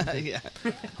do you of it. listen to? Yeah.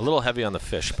 A little heavy on the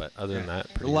fish, but other than that, A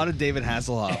pretty lot good. of David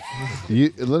Hasselhoff.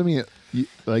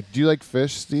 Do you like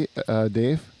Fish, Steve,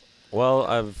 Dave? Well,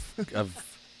 I've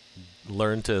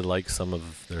learned to like some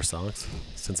of their songs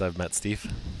since I've met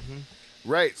Steve.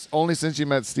 Right. Only since you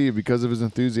met Steve because of his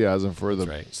enthusiasm for the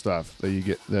That's right. stuff that you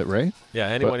get. That right? Yeah,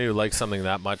 anyone who likes something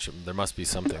that much, there must be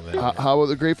something there. How about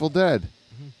the Grateful Dead?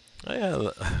 Oh, yeah,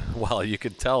 well, you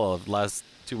could tell last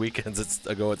 2 weekends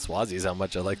ago at Swazi's how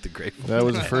much I like the Grateful. That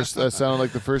was the first. That sounded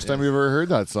like the first time you ever heard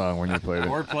that song when you played it.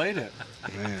 Or played it.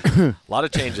 A lot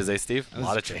of changes, eh, Steve? A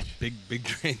lot of change. Big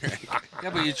train wreck. Yeah,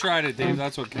 but you tried it, Dave.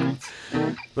 That's what counts.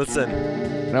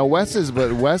 Listen, Now Wes's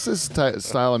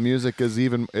style of music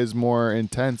is more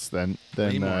intense than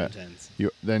Way more intense.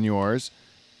 than yours,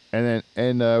 and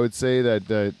I would say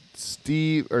that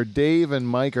Steve or Dave and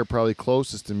Mike are probably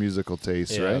closest to musical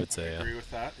taste, yeah, I right? would say, yeah. Agree with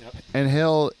that. Yep. And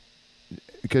Hill,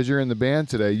 because you're in the band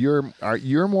today,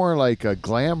 you're more like a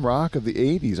glam rock of the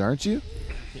 '80s, aren't you?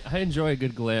 I enjoy a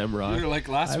good glam rock. You're like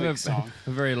last I have week's song. a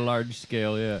very large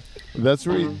scale, yeah. That's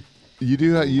where you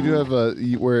do have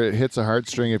where it hits a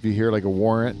heartstring if you hear like a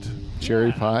Warrant,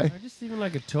 Cherry Pie. I just even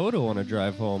like a Toto on a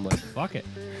drive home. Like, fuck it.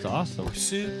 It's awesome.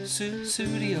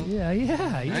 Studio. Yeah, you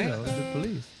Right? know, the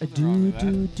police. A wrong with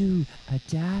that. do, a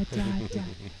da, da,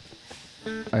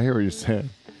 da. I hear what you're saying.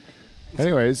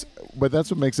 Anyways, but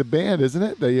that's what makes a band, isn't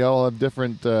it? That you all have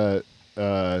different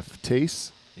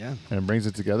tastes Yeah. and it brings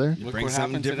it together. Look Bring what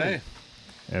something happened today.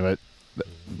 different.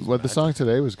 But the song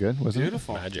today was good, wasn't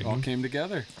Beautiful. Magic. All came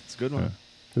together. It's a good one. it?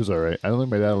 It was all right. I don't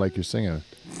think my dad would like your singing.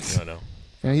 No.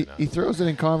 And he throws it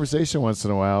in conversation once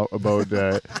in a while about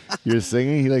your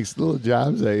singing. He likes little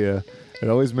jabs at you. It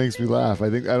always makes me laugh. I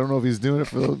don't know if he's doing it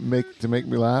to make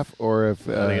me laugh or if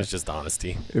I think it's just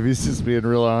honesty. if he's just being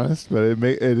real honest. But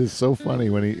it is so funny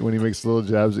when he makes little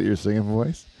jabs at your singing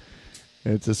voice.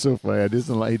 It's just so funny.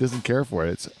 He doesn't care for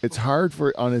it. It's hard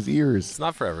on his ears. It's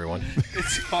not for everyone.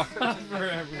 It's hard for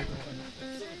everyone.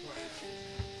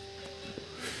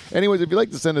 Anyways, if you'd like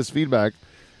to send us feedback,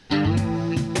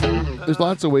 there's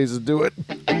lots of ways to do it.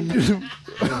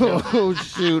 Oh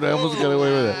shoot! I almost got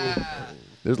away with it.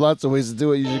 There's lots of ways to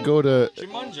do it. You should go to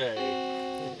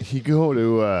Jumanji. You go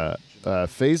to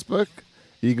Facebook.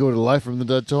 You go to Live from the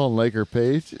Dutch Hall and like her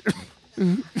page.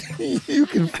 You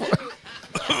can.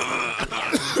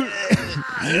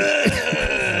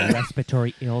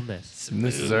 Respiratory illness. And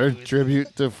this is our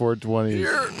tribute to 420.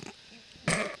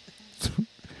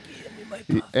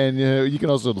 And you can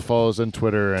also follow us on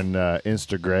Twitter and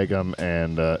Instagram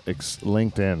and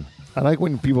LinkedIn. I like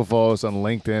when people follow us on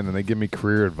LinkedIn and they give me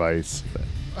career advice.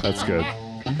 That's good.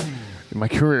 My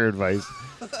career advice.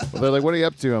 Well, they're like, "What are you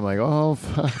up to?" I'm like, "Oh,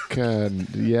 fuck,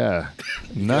 yeah,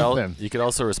 nothing." You could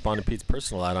also respond to Pete's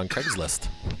personal ad on Craigslist.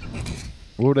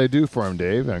 What would I do for him,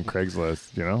 Dave, on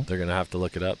Craigslist? You know, They're gonna have to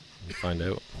look it up and find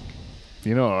out. I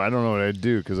don't know what I'd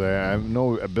do because I have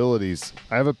no abilities.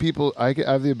 I have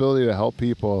the ability to help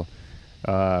people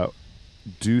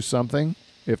do something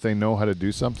if they know how to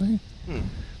do something,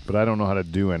 but I don't know how to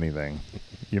do anything.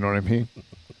 You know what I mean?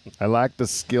 I lack the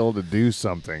skill to do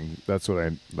something. That's what I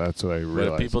But realize.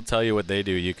 if people tell you what they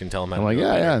do, you can tell them how I'm to like, do it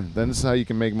yeah, better. yeah. Then this is how you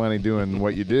can make money doing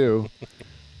what you do,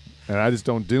 and I just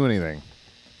don't do anything.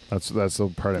 That's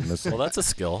the part I'm missing. Well, that's a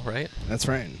skill, right? That's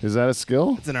right. Is that a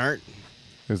skill? It's an art.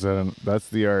 That's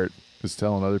the art? Is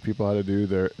telling other people how to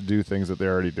do things that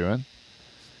they're already doing.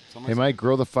 Hey, Mike,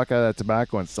 grow the fuck out of that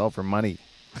tobacco and sell for money.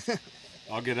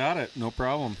 I'll get at it. No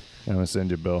problem. I'm gonna send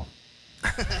you a bill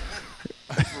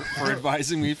For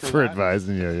advising me for that.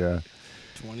 advising you. Yeah.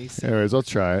 26. Anyways, I'll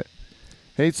try it.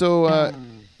 Hey, so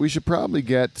we should probably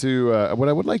get to what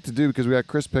I would like to do because we got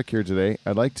Chris Pick here today.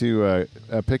 I'd like to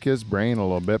pick his brain a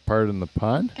little bit, pardon the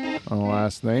pun, on the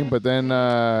last name, but then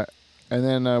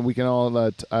we can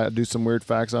all do some weird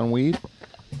facts on weed.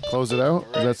 Close it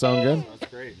out. Does that sound good?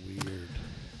 That's great.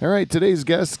 All right. Today's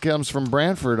guest comes from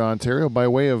Brantford, Ontario, by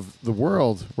way of the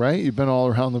world. Right? You've been all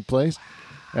around the place.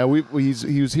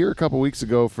 He was here a couple weeks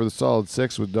ago for the Solid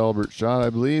Six with Delbert Shot, I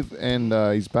believe, and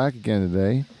he's back again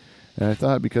today. And I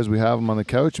thought because we have him on the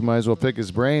couch, we might as well pick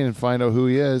his brain and find out who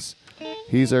he is.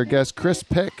 He's our guest. Chris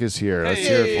Pick is here. Let's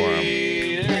hear it for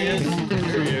him.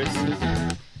 There he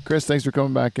is. Chris, thanks for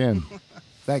coming back in.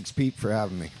 Thanks, Pete, for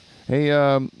having me. Hey,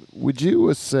 would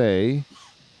you say?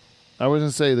 I was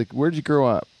gonna say, like, where'd you grow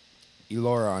up?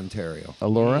 Elora, Ontario.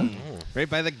 Elora, Right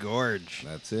by the gorge.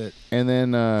 That's it. and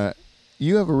then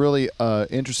you have a really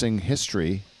interesting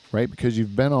history, right? Because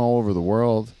you've been all over the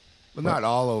world. Well, not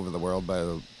all over the world, but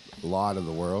a lot of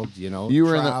the world, you know. You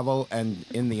were in the- travel and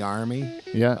in the Army.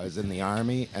 Yeah. I was in the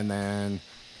Army. And then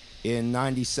in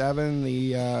 97,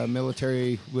 the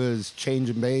military was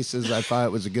changing bases. I thought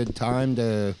it was a good time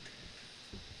to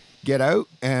get out.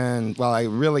 And, well, I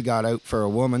really got out for a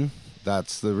woman.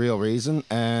 That's the real reason.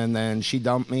 And then she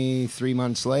dumped me 3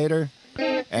 months later.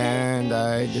 And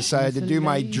I decided to do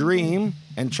my dream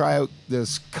and try out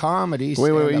this comedy,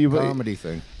 stand-up comedy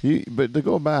thing. But to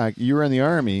go back, you were in the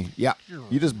Army. Yeah.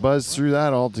 You just buzzed through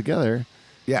that altogether.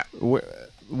 Yeah.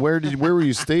 Where were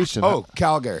you stationed? Oh,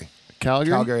 Calgary.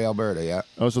 Calgary? Calgary, Alberta, yeah.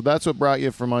 Oh, so that's what brought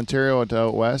you from Ontario to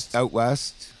out west? Out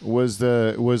west. Was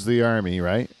the Army,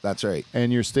 right? That's right.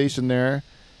 And you're stationed there.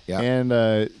 Yeah.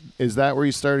 And is that where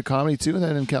you started comedy too,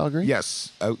 then in Calgary?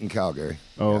 Yes, out in Calgary.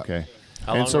 Oh, Yeah. okay.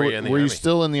 How and long so were you in the were Army? you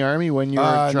still in the Army when you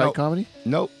tried no. comedy?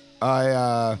 Nope.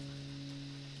 I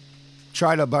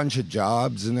tried a bunch of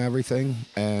jobs and everything,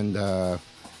 and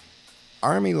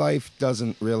Army life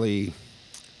doesn't really,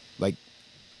 like,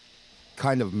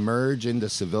 kind of merge into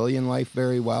civilian life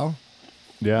very well.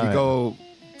 Yeah. You go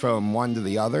from one to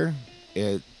the other.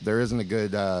 There isn't a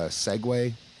good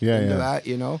segue into that,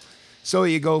 you know? So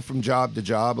you go from job to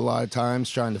job a lot of times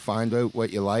trying to find out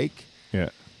what you like. Yeah.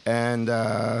 And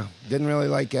didn't really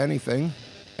like anything,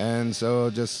 and so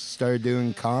just started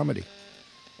doing comedy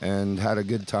and had a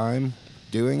good time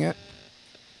doing it.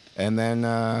 And then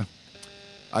I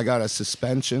got a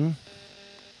suspension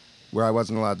where I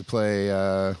wasn't allowed to play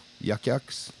Yuck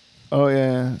Yucks. Oh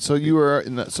yeah. So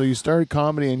you started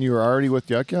comedy and you were already with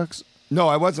Yuck Yucks? No,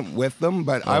 I wasn't with them,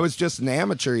 but I was just an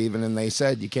amateur even, and they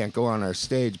said you can't go on our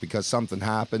stage because something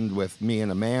happened with me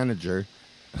and a manager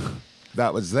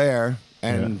that was there.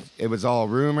 And it was all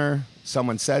rumor.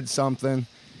 Someone said something,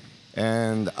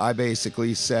 and I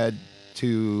basically said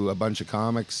to a bunch of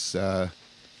comics,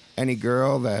 any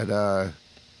girl that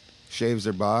shaves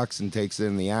her box and takes it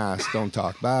in the ass, don't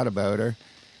talk bad about her.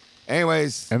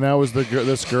 Anyways. And that was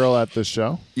this girl at the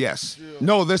show? Yes.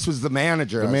 No, this was the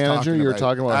manager. The I was manager? You were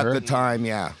talking about at her? the time,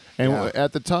 yeah. And yeah.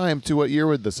 at the time, to what year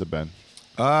would this have been?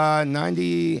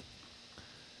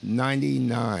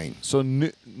 99. So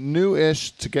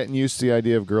new-ish to getting used to the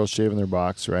idea of girls shaving their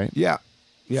box, right? Yeah.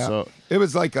 Yeah. So, it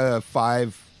was like a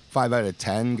 5 out of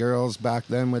 10 girls back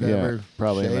then would ever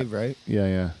probably shave, right? Yeah,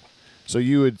 yeah. So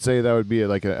you would say that would be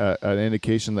like an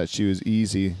indication that she was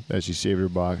easy, that she shaved her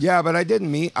box. Yeah, but I didn't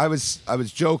meet. I was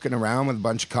joking around with a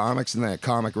bunch of comics, and then a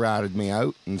comic ratted me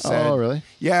out and said, "Oh, really?"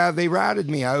 Yeah, they ratted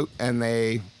me out, and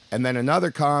then another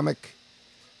comic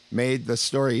made the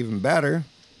story even better,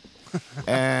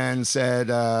 and said,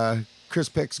 Chris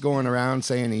Pick's going around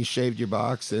saying he shaved your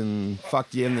box and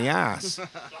fucked you in the ass.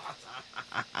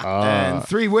 And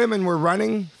 3 women were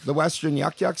running the Western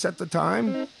Yuck Yucks at the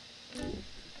time.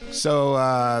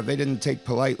 So they didn't take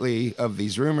politely of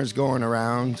these rumors going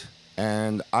around,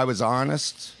 and I was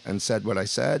honest and said what I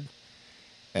said.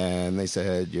 And they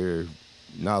said, you're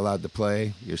not allowed to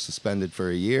play. You're suspended for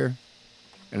a year.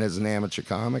 And as an amateur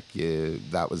comic,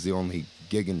 that was the only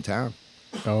gig in town.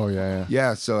 Oh, yeah.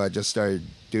 Yeah, so I just started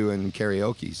doing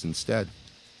karaoke's instead.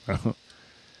 That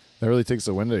really takes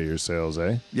the wind out of your sails,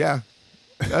 eh? Yeah.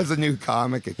 As a new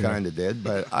comic, it kind of did,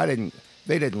 but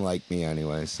they didn't like me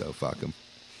anyway, so fuck them.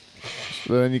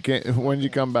 So then when did you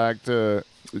come back to...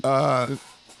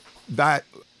 That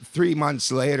 3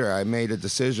 months later, I made a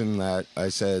decision that I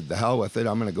said, the hell with it,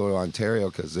 I'm going to go to Ontario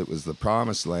because it was the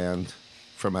promised land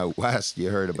from out west. You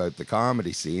heard about the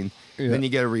comedy scene. Yeah. Then you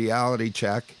get a reality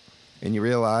check, and you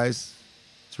realize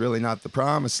it's really not the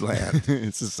promised land.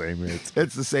 It's the same.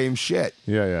 It's the same shit.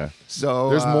 Yeah. So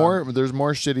there's more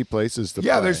shitty places to play.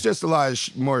 Yeah, there's just a lot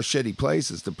of more shitty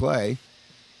places to play.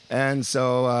 And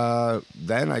so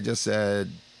then I just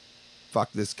said,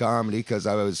 fuck this comedy, because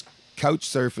I was couch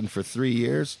surfing for 3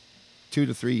 years, 2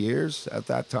 to 3 years at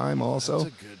that time also.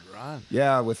 That's a good run.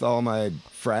 Yeah, with all my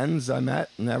friends I met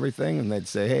and everything. And they'd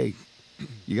say, hey,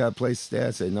 you got a place to stay?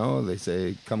 I say, no. They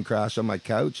say, come crash on my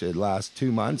couch. It'd last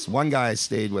 2 months. One guy I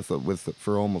stayed with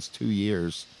for almost 2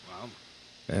 years. Wow.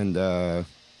 And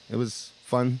it was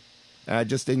fun. And I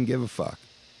just didn't give a fuck.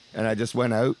 And I just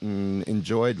went out and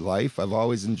enjoyed life. I've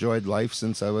always enjoyed life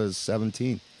since I was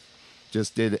 17.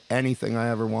 Just did anything I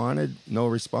ever wanted, no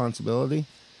responsibility.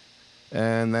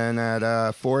 And then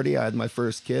at 40, I had my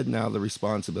first kid. Now the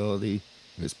responsibility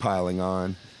is piling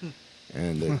on.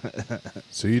 And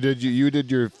so you did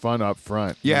your fun up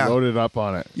front. Yeah. You loaded up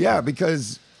on it. yeah,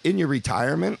 because in your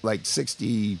retirement, like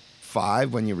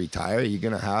 65, when you retire, you're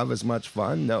gonna have as much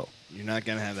fun? No, You're not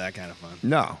going to have that kind of fun.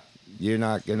 no, you're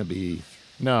not gonna be.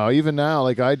 No, even now,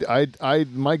 like I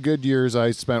my good years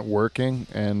I spent working,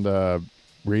 and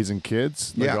raising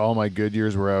kids. Like Yeah. all my good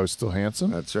years where I was still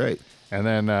handsome. That's right. And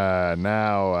then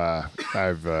now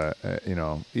I've,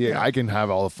 I can have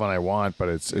all the fun I want, but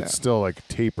it's still like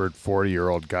tapered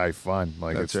 40-year-old guy fun.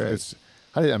 Like That's it's,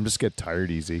 right. I'm just get tired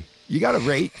easy. You got to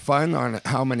rate fun on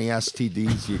how many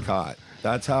STDs you caught.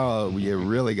 That's how you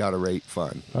really got to rate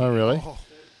fun. Oh, really?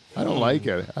 I don't like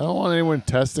it. I don't want anyone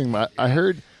testing my. I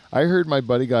heard my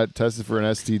buddy got tested for an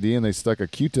STD and they stuck a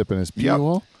Q-tip in his pee Yep.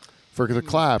 hole for the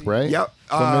clap, right? Yep.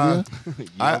 Chlamydia?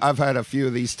 I've had a few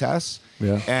of these tests.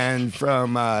 Yeah. And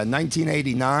from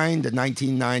 1989 to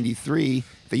 1993,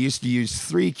 they used to use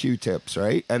 3 Q-tips,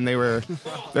 right? And they're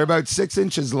about 6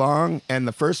 inches long, and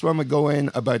the first one would go in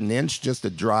about an inch just to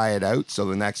dry it out, so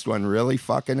the next one really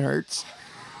fucking hurts.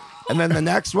 And then the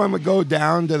next one would go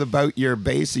down to about your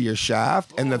base of your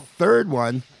shaft, and the third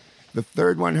one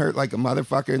hurt like a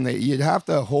motherfucker, and you'd have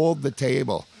to hold the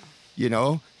table,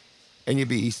 and you'd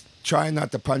be trying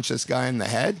not to punch this guy in the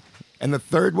head. And the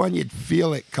third one, you'd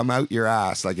feel it come out your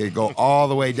ass, like it'd go all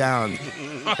the way down.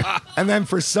 And then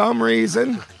for some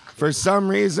reason,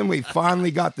 we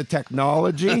finally got the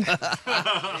technology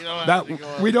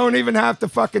that we don't even have to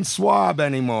fucking swab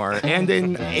anymore. And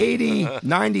in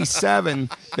 97,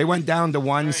 they went down to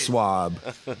 1 swab.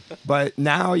 But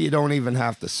now you don't even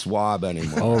have to swab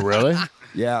anymore. Oh, really?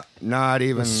 Yeah, not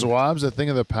even. Swab's a thing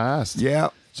of the past. Yeah.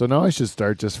 So now I should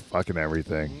start just fucking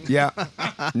everything. Yeah.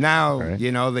 Now, Right.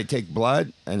 they take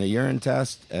blood and a urine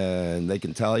test and they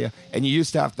can tell you. And you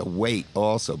used to have to wait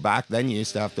also. Back then, you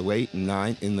used to have to wait in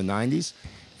the 90s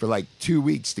for like 2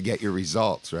 weeks to get your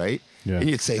results, right? Yeah. And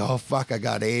you'd say, oh, fuck, I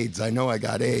got AIDS. I know I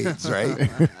got AIDS, right?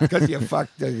 Because you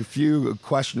fucked a few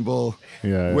questionable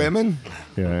Yeah. women,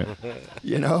 Yeah.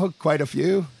 quite a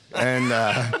few. And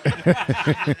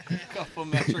Couple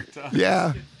metric tons.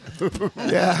 yeah.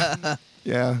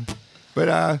 Yeah.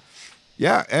 But,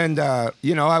 and,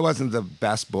 I wasn't the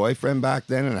best boyfriend back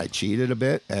then, and I cheated a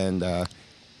bit, and I'm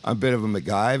a bit of a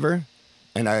MacGyver,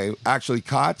 and I actually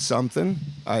caught something.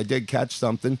 I did catch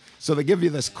something. So they give you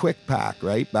this quick pack,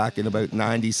 right? Back in about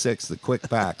 96, the quick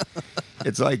pack.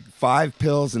 It's like 5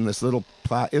 pills in this little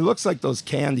it looks like those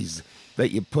candies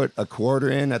that you put a quarter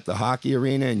in at the hockey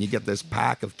arena, and you get this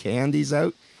pack of candies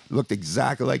out. It looked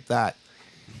exactly like that.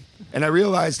 And I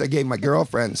realized I gave my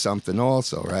girlfriend something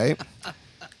also, right?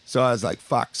 So I was like,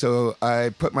 fuck. So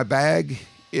I put my bag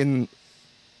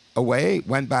away,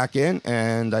 went back in,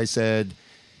 and I said,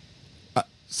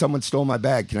 someone stole my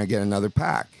bag. Can I get another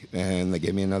pack? And they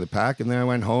gave me another pack. And then I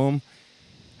went home,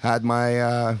 took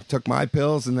my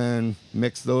pills, and then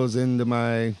mixed those into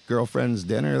my girlfriend's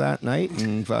dinner that night.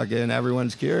 And fucking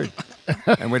everyone's cured.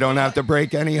 And we don't have to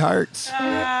break any hearts.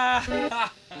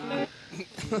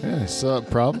 Yeah, so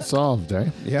problem solved, eh?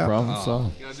 Yeah. Problem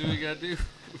solved. Gotta do what you gotta do.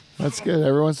 That's good.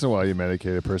 Every once in a while, you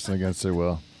medicate a person against their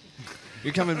will.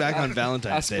 You're coming back on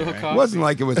Valentine's Day, Hospital right? coffee. It wasn't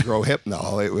like it was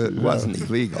Rohypnol. It wasn't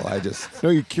illegal. No,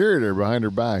 you cured her behind her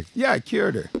back. I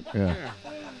cured her. Yeah.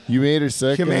 You made her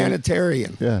sick. and-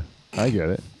 Humanitarian. Yeah, I get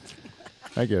it.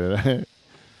 I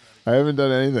I haven't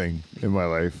done anything in my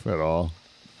life at all.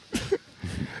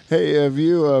 Hey, have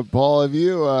you, Paul? Have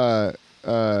you had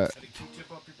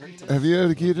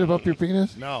a Q-tip up your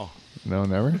penis? No, No,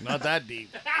 never. not that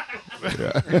deep.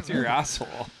 It's your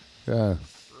asshole. Yeah.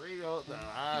 Straight out the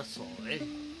asshole, eh?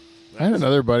 I had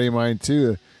another buddy of mine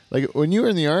too. Like when you were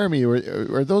in the army,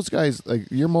 were those guys like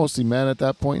you're mostly men at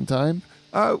that point in time?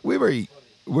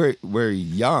 We're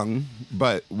young,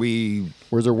 but we.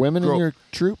 Was there women in your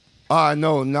troop?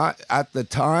 No, not at the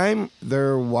time.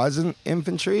 There wasn't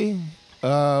infantry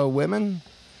women.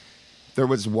 There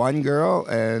was one girl,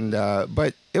 and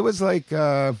but it was like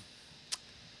I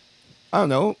don't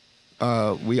know.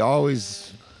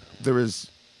 There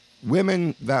was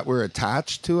women that were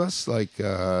attached to us, like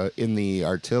in the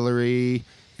artillery,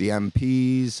 the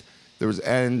MPs.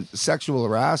 And sexual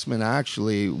harassment.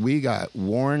 Actually, we got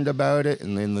warned about it,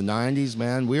 and in the 90s,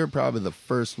 man, we were probably the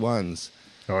first ones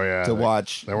Oh yeah. to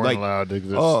watch. They weren't allowed to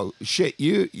exist. Oh shit!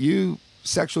 You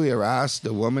sexually harassed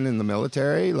a woman in the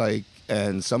military,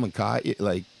 and someone caught you.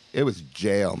 Like it was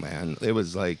jail, man. It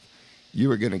was like you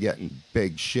were gonna get in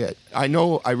big shit. I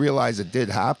realize it did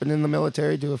happen in the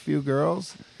military to a few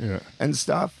girls Yeah. and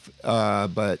stuff,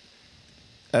 but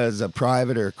as a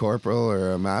private or a corporal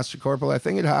or a master corporal, I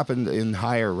think it happened in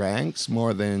higher ranks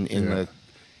more than in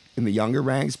the younger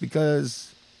ranks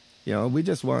because, we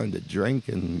just wanted to drink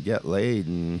and get laid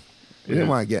and we didn't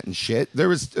want to get in shit.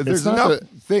 There's not enough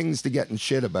things to get in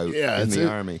shit about in the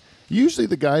army. Usually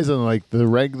the guys on like the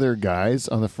regular guys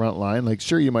on the front line, like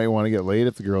sure you might want to get laid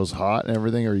if the girl's hot and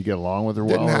everything, or you get along with her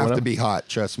well. Didn't or have whatever. to be hot,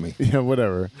 trust me. Yeah,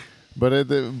 whatever. But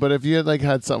if you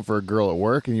had something for a girl at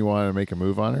work and you wanted to make a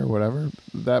move on her or whatever,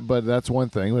 that's one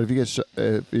thing. But if you get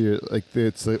if you're like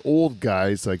it's the old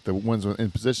guys, like the ones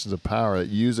in positions of power that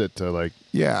use it to like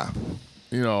Yeah.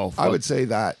 I would say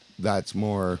that's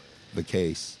more the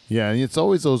case. Yeah, and it's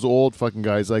always those old fucking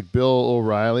guys like Bill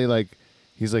O'Reilly, like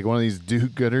he's like one of these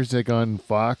do-gooders like on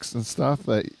Fox and stuff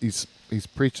that he's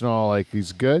preaching all like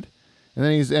he's good, and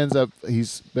then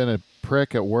he's been a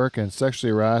prick at work and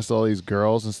sexually harassed all these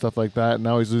girls and stuff like that, and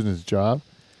now he's losing his job.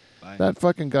 Bye. That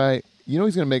fucking guy,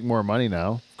 he's gonna make more money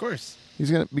now. Of course.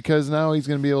 Because now he's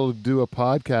gonna be able to do a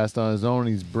podcast on his own.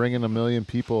 He's bringing 1 million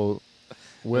people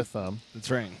with him. That's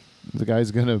right. The guy's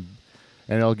gonna,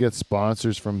 and he'll get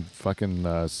sponsors from fucking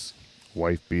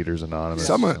Wife Beaters Anonymous.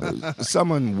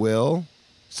 Someone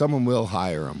will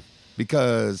hire him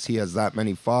because he has that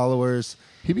many followers.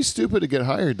 He'd be stupid to get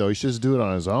hired though. He should just do it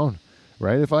on his own,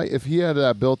 right? If he had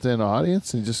that built-in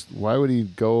audience, and why would he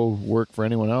go work for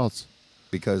anyone else?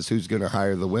 Because who's going to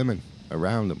hire the women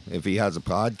around him? If he has a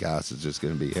podcast, it's just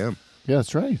going to be him. Yeah,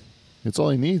 that's right. It's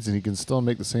all he needs, and he can still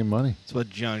make the same money. That's what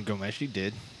John Gomeshi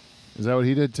did. Is that what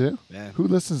he did too? Yeah. Who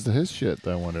listens to his shit?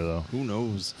 I wonder though. Who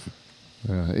knows?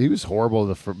 He was horrible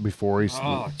before he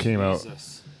came out.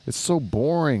 It's so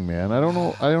boring, man. I don't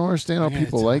know. I don't understand how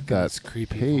people like that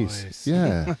creepy pace. voice.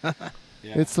 Yeah. Yeah.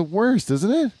 It's the worst,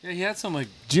 isn't it? Yeah, he had some like.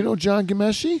 Do you know John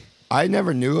Gomeshi? I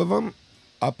never knew of him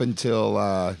up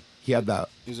until he had that.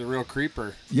 He was a real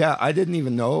creeper. Yeah, I didn't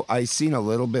even know. I seen a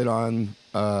little bit on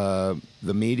the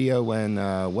media when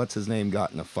what's his name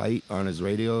got in a fight on his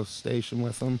radio station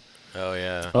with him. Oh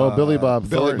yeah. Oh, Billy Bob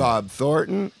Thornton. Billy Bob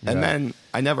Thornton. Yeah. And then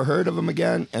I never heard of him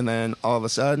again. And then all of a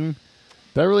sudden,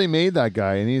 That really made that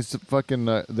guy, and he's fucking.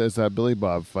 There's that Billy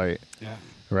Bob fight, Yeah.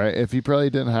 right? If he probably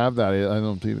didn't have that, I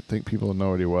don't think people would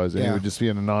know what he was. And he Yeah. would just be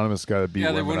an anonymous guy that beat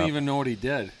Yeah, they women wouldn't up. even know what he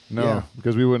did. No, Yeah.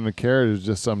 because we wouldn't have cared. It was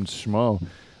just some schmo.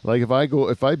 Like if I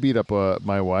beat up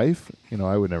my wife,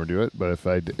 I would never do it. But if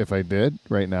I did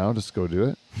right now, just go do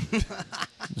it.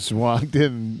 Just walked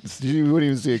in, you wouldn't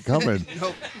even see it coming.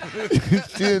 Nope. She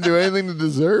didn't do anything to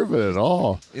deserve it at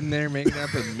all. In there making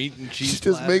up a meat and cheese. She's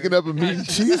just platter. making up a meat and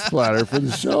cheese platter for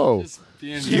the show. Just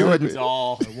being You a would-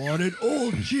 doll. wanted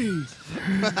old cheese.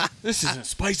 This isn't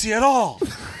spicy at all.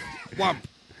 Whomp.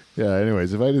 Yeah.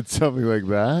 Anyways, if I did something like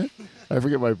that, I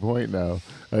forget my point now.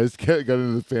 I just got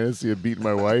into the fantasy of beating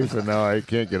my wife, and now I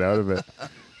can't get out of it.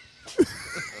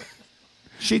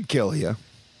 she'd kill you.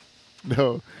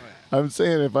 No, I'm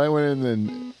saying if I went in,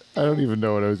 then I don't even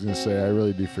know what I was going to say. I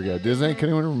really do forget. Can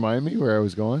anyone remind me where I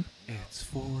was going? It's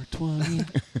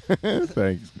 420.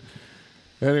 Thanks.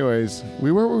 Anyways,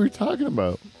 what were we talking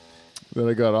about that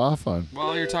I got off on?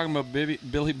 Well, you're talking about Billy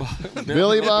Bob.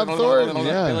 Billy Bob Thornton,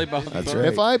 yeah. Billy Bob That's Thornton.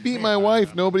 right. If I beat my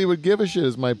wife, nobody would give a shit.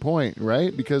 Is my point,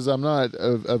 right? Because I'm not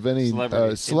of any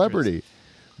celebrity.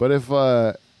 But if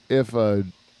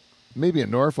maybe in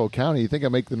Norfolk County, you think I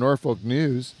make the Norfolk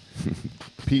News?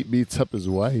 Pete beats up his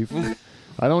wife.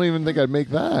 I don't even think I'd make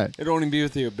that. It'd only be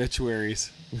with the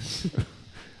obituaries.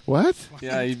 What?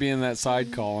 Yeah, you'd be in that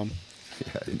side column.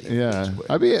 Yeah,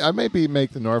 I might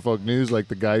make the Norfolk News like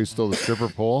the guy who stole the stripper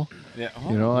pole. Yeah.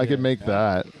 I could make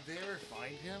that. Did they ever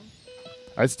find him?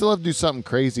 I'd still have to do something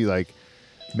crazy like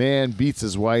man beats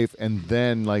his wife and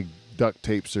then like duct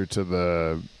tapes her to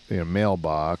the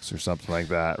mailbox or something like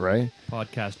that, right?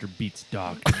 Podcaster beats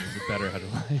doctor is a better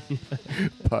headline.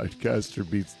 Podcaster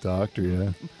beats doctor,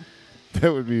 yeah.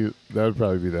 That would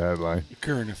probably be the headline.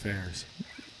 Current affairs.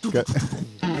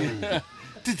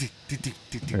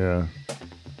 Yeah.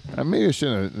 Maybe I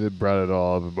shouldn't have brought it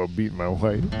all up about beating my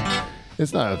wife.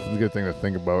 It's not a good thing to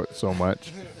think about so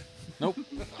much. Nope.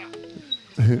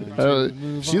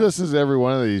 She listens to every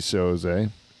one of these shows, eh?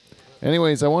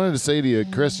 Anyways, I wanted to say to you,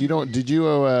 Chris, did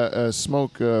you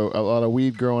smoke a lot of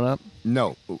weed growing up?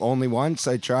 No, only once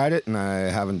I tried it, and I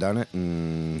haven't done it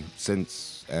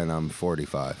since, and I'm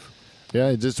 45. Yeah,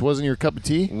 it just wasn't your cup of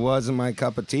tea? Wasn't my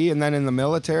cup of tea. And then in the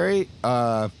military,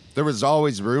 there was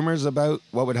always rumors about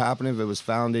what would happen if it was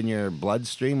found in your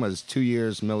bloodstream. Was 2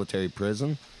 years military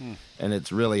prison, and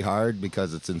it's really hard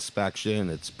because it's inspection,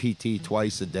 it's PT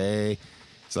twice a day.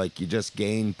 It's like you just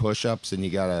gain push-ups, and you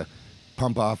gotta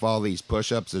pump off all these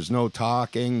push-ups. There's no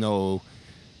talking, no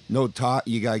talk.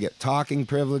 You gotta get talking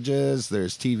privileges.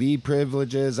 There's TV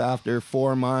privileges after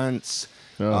 4 months.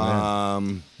 Oh,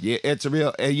 man. Yeah, it's a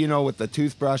real, with the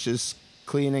toothbrushes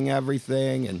cleaning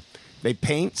everything, and they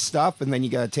paint stuff, and then you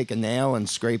got to take a nail and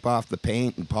scrape off the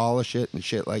paint and polish it and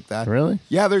shit like that. Really?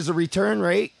 Yeah, there's a return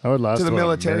rate That would last to the about a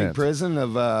military minute. prison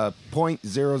of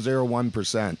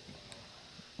 0.001%.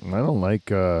 I don't like.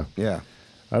 Yeah.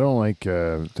 I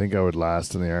don't think I would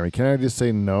last in the Army. Can I just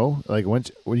say no? Like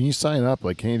when you sign up,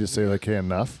 like, can you just say like, hey,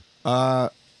 enough?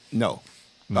 No.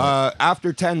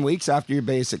 After 10 weeks, after your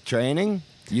basic training,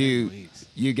 you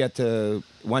get to,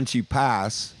 once you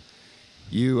pass,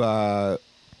 you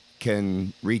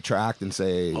can retract and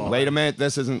say, wait a minute,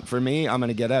 this isn't for me, I'm going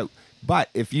to get out. But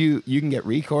if you can get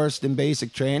recoursed in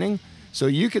basic training, so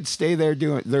you could stay there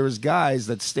there was guys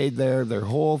that stayed there their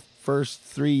whole first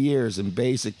 3 years in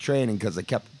basic training because they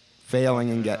kept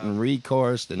failing and getting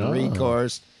recoursed and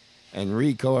recoursed and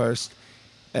recoursed.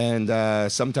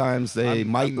 And sometimes they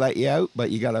might let you out, but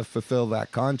you got to fulfill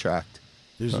that contract.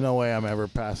 There's no way I'm ever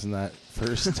passing that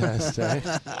first test, eh?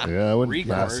 Yeah, I wouldn't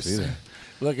pass it either.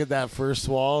 Look at that first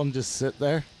wall and just sit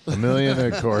there. 1 million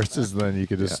of courses, then you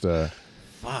could just...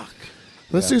 Fuck.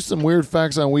 Let's do some weird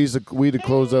facts on weed to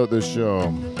close out this show.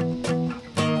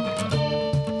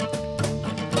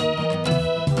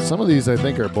 Some of these I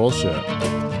think are bullshit.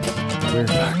 Weird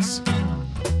facts.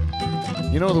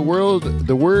 You know,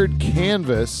 the word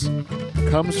canvas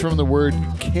comes from the word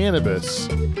cannabis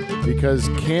because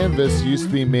canvas used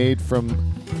to be made from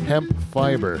hemp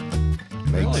fiber.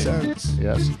 Makes sense.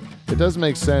 Yes. It does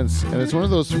make sense, and it's one of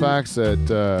those facts that,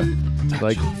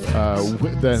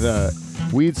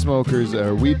 weed smokers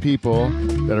or weed people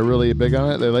that are really big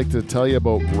on it, they like to tell you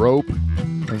about rope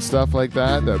and stuff like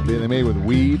that they made with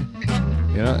weed,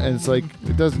 you know. And it's like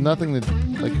it does nothing to,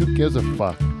 like, who gives a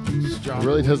fuck? It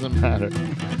really doesn't matter.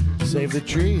 Save the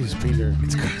trees, Peter.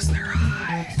 It's because they're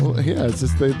high. Well, yeah, it's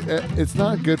just it's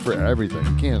not good for everything.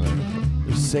 You can't.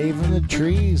 You're saving the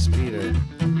trees, Peter.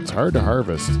 It's hard to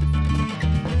harvest.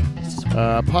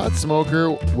 Pot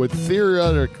smoker would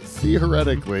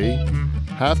theoretically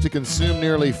have to consume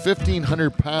nearly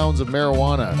 1,500 pounds of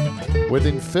marijuana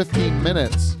within 15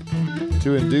 minutes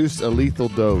to induce a lethal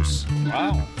dose.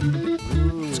 Wow.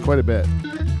 It's quite a bit.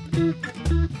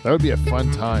 That would be a fun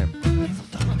time.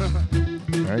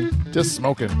 Right? Just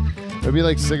smoking. It would be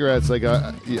like cigarettes. Like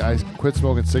I quit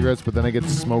smoking cigarettes, but then I get to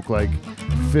smoke like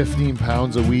 15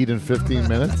 pounds of weed in 15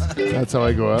 minutes. That's how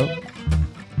I go out.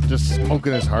 Just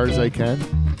smoking as hard as I can.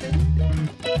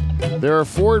 There are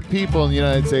 4 people in the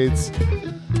United States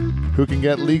who can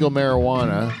get legal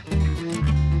marijuana.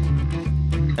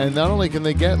 And not only can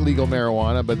they get legal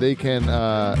marijuana, but they can,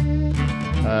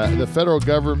 the federal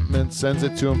government sends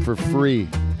it to them for free.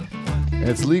 And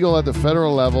it's legal at the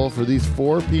federal level for these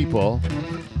 4 people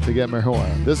to get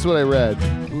marijuana. This is what I read.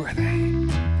 Who are they?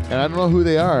 And I don't know who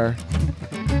they are.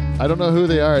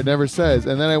 It never says.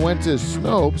 And then I went to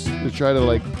Snopes to try to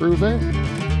like prove it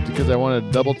because I want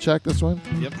to double check this one.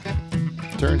 Yep.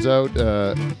 Turns out,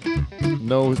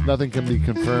 nothing can be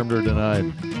confirmed or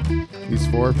denied. These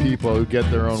 4 people who get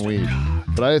their own weed.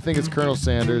 But I think it's Colonel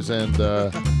Sanders and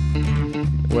the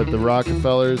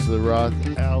Rockefellers, the Roth,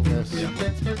 Elvis,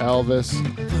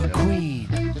 The Queen.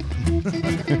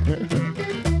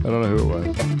 I don't know who it was.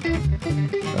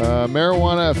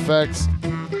 Marijuana affects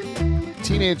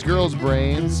teenage girls'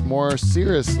 brains more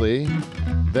seriously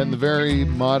than the very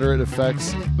moderate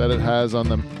effects that it has on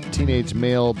the teenage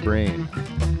male brain.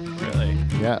 Really?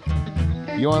 Yeah.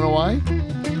 You want to know why?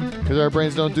 Because our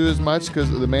brains don't do as much because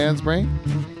of the man's brain.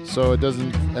 So it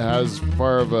doesn't have as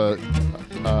far of a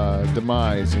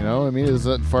demise, you know? I mean, it's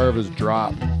not far of his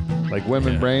drop. Like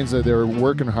women brains, that they're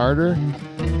working harder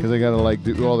because they got to like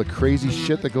do all the crazy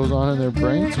shit that goes on in their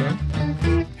brains, right?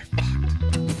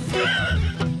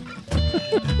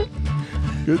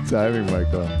 Good timing,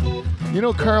 Michael. You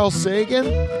know Carl Sagan?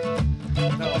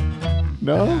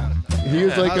 No? He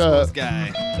was like Cosmos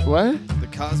guy. What? The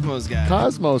Cosmos guy.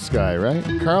 Cosmos guy, right?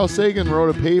 Carl Sagan wrote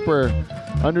a paper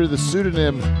under the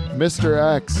pseudonym Mr.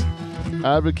 X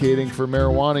advocating for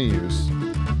marijuana use,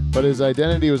 but his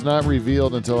identity was not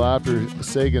revealed until after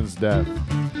Sagan's death.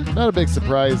 Not a big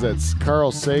surprise that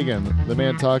Carl Sagan, the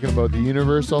man talking about the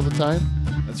universe all the time,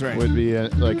 That's right. would be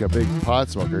like a big pot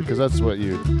smoker, because that's what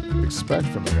you expect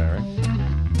from the guy, right?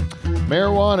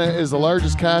 Marijuana is the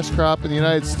largest cash crop in the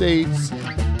United States,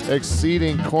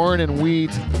 exceeding corn and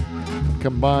wheat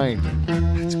combined.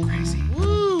 That's crazy.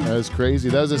 That was crazy.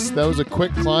 That was a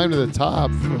quick climb to the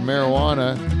top for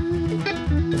marijuana.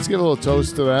 Let's give a little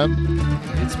toast to them.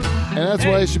 And that's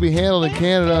why it should be handled in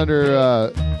Canada under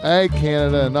Ag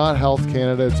Canada and not Health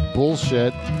Canada. It's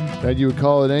bullshit that you would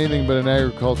call it anything but an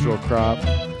agricultural crop.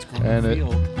 And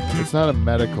it's not a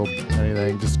medical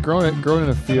anything. Just grow it in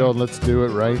a field. Let's do it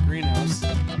right. Greenhouse.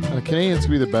 Canadians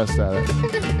can be the best at it.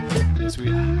 Yes, we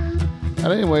are. And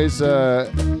anyways,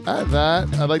 at that,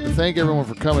 I'd like to thank everyone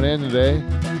for coming in today.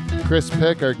 Chris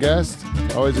Pick, our guest.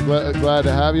 Always glad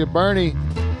to have you. Barney,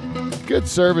 good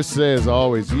service today as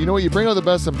always. You know what? You bring out the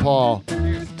best in Paul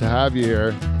to have you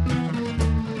here.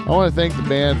 want to thank the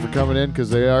band for coming in because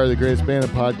they are the greatest band in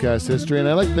podcast history. And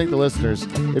I'd like to thank the listeners.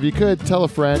 If you could, tell a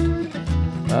friend.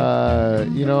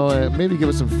 Maybe give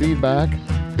us some feedback.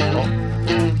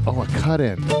 Oh, a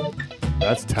cut-in.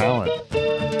 That's talent.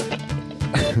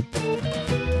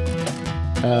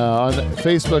 On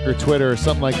Facebook or Twitter or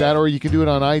something like that. Or you can do it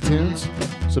on iTunes.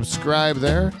 Subscribe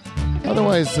there.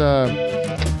 Otherwise,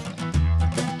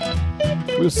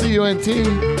 we'll see you, NT.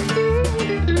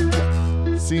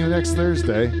 See you next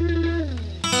Thursday.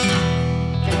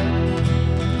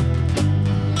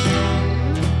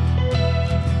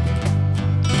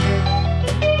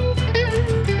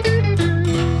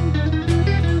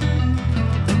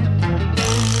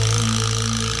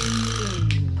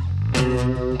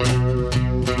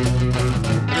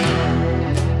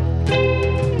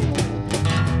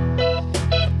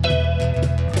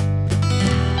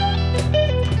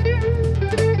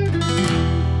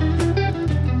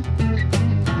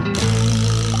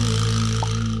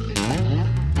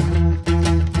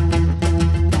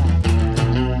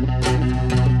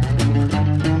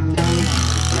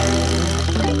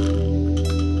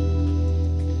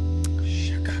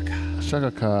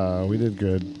 Shakaka, we did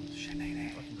good.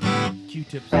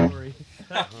 Q-tip story.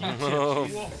 Oh,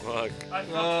 fuck.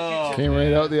 Came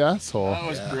right out the asshole. That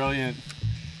was brilliant.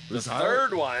 The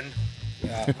third one.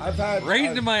 Yeah, I've had Right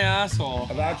into my asshole.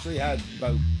 I've actually had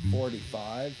about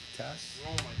 45 tests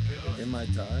in my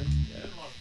time. Yeah.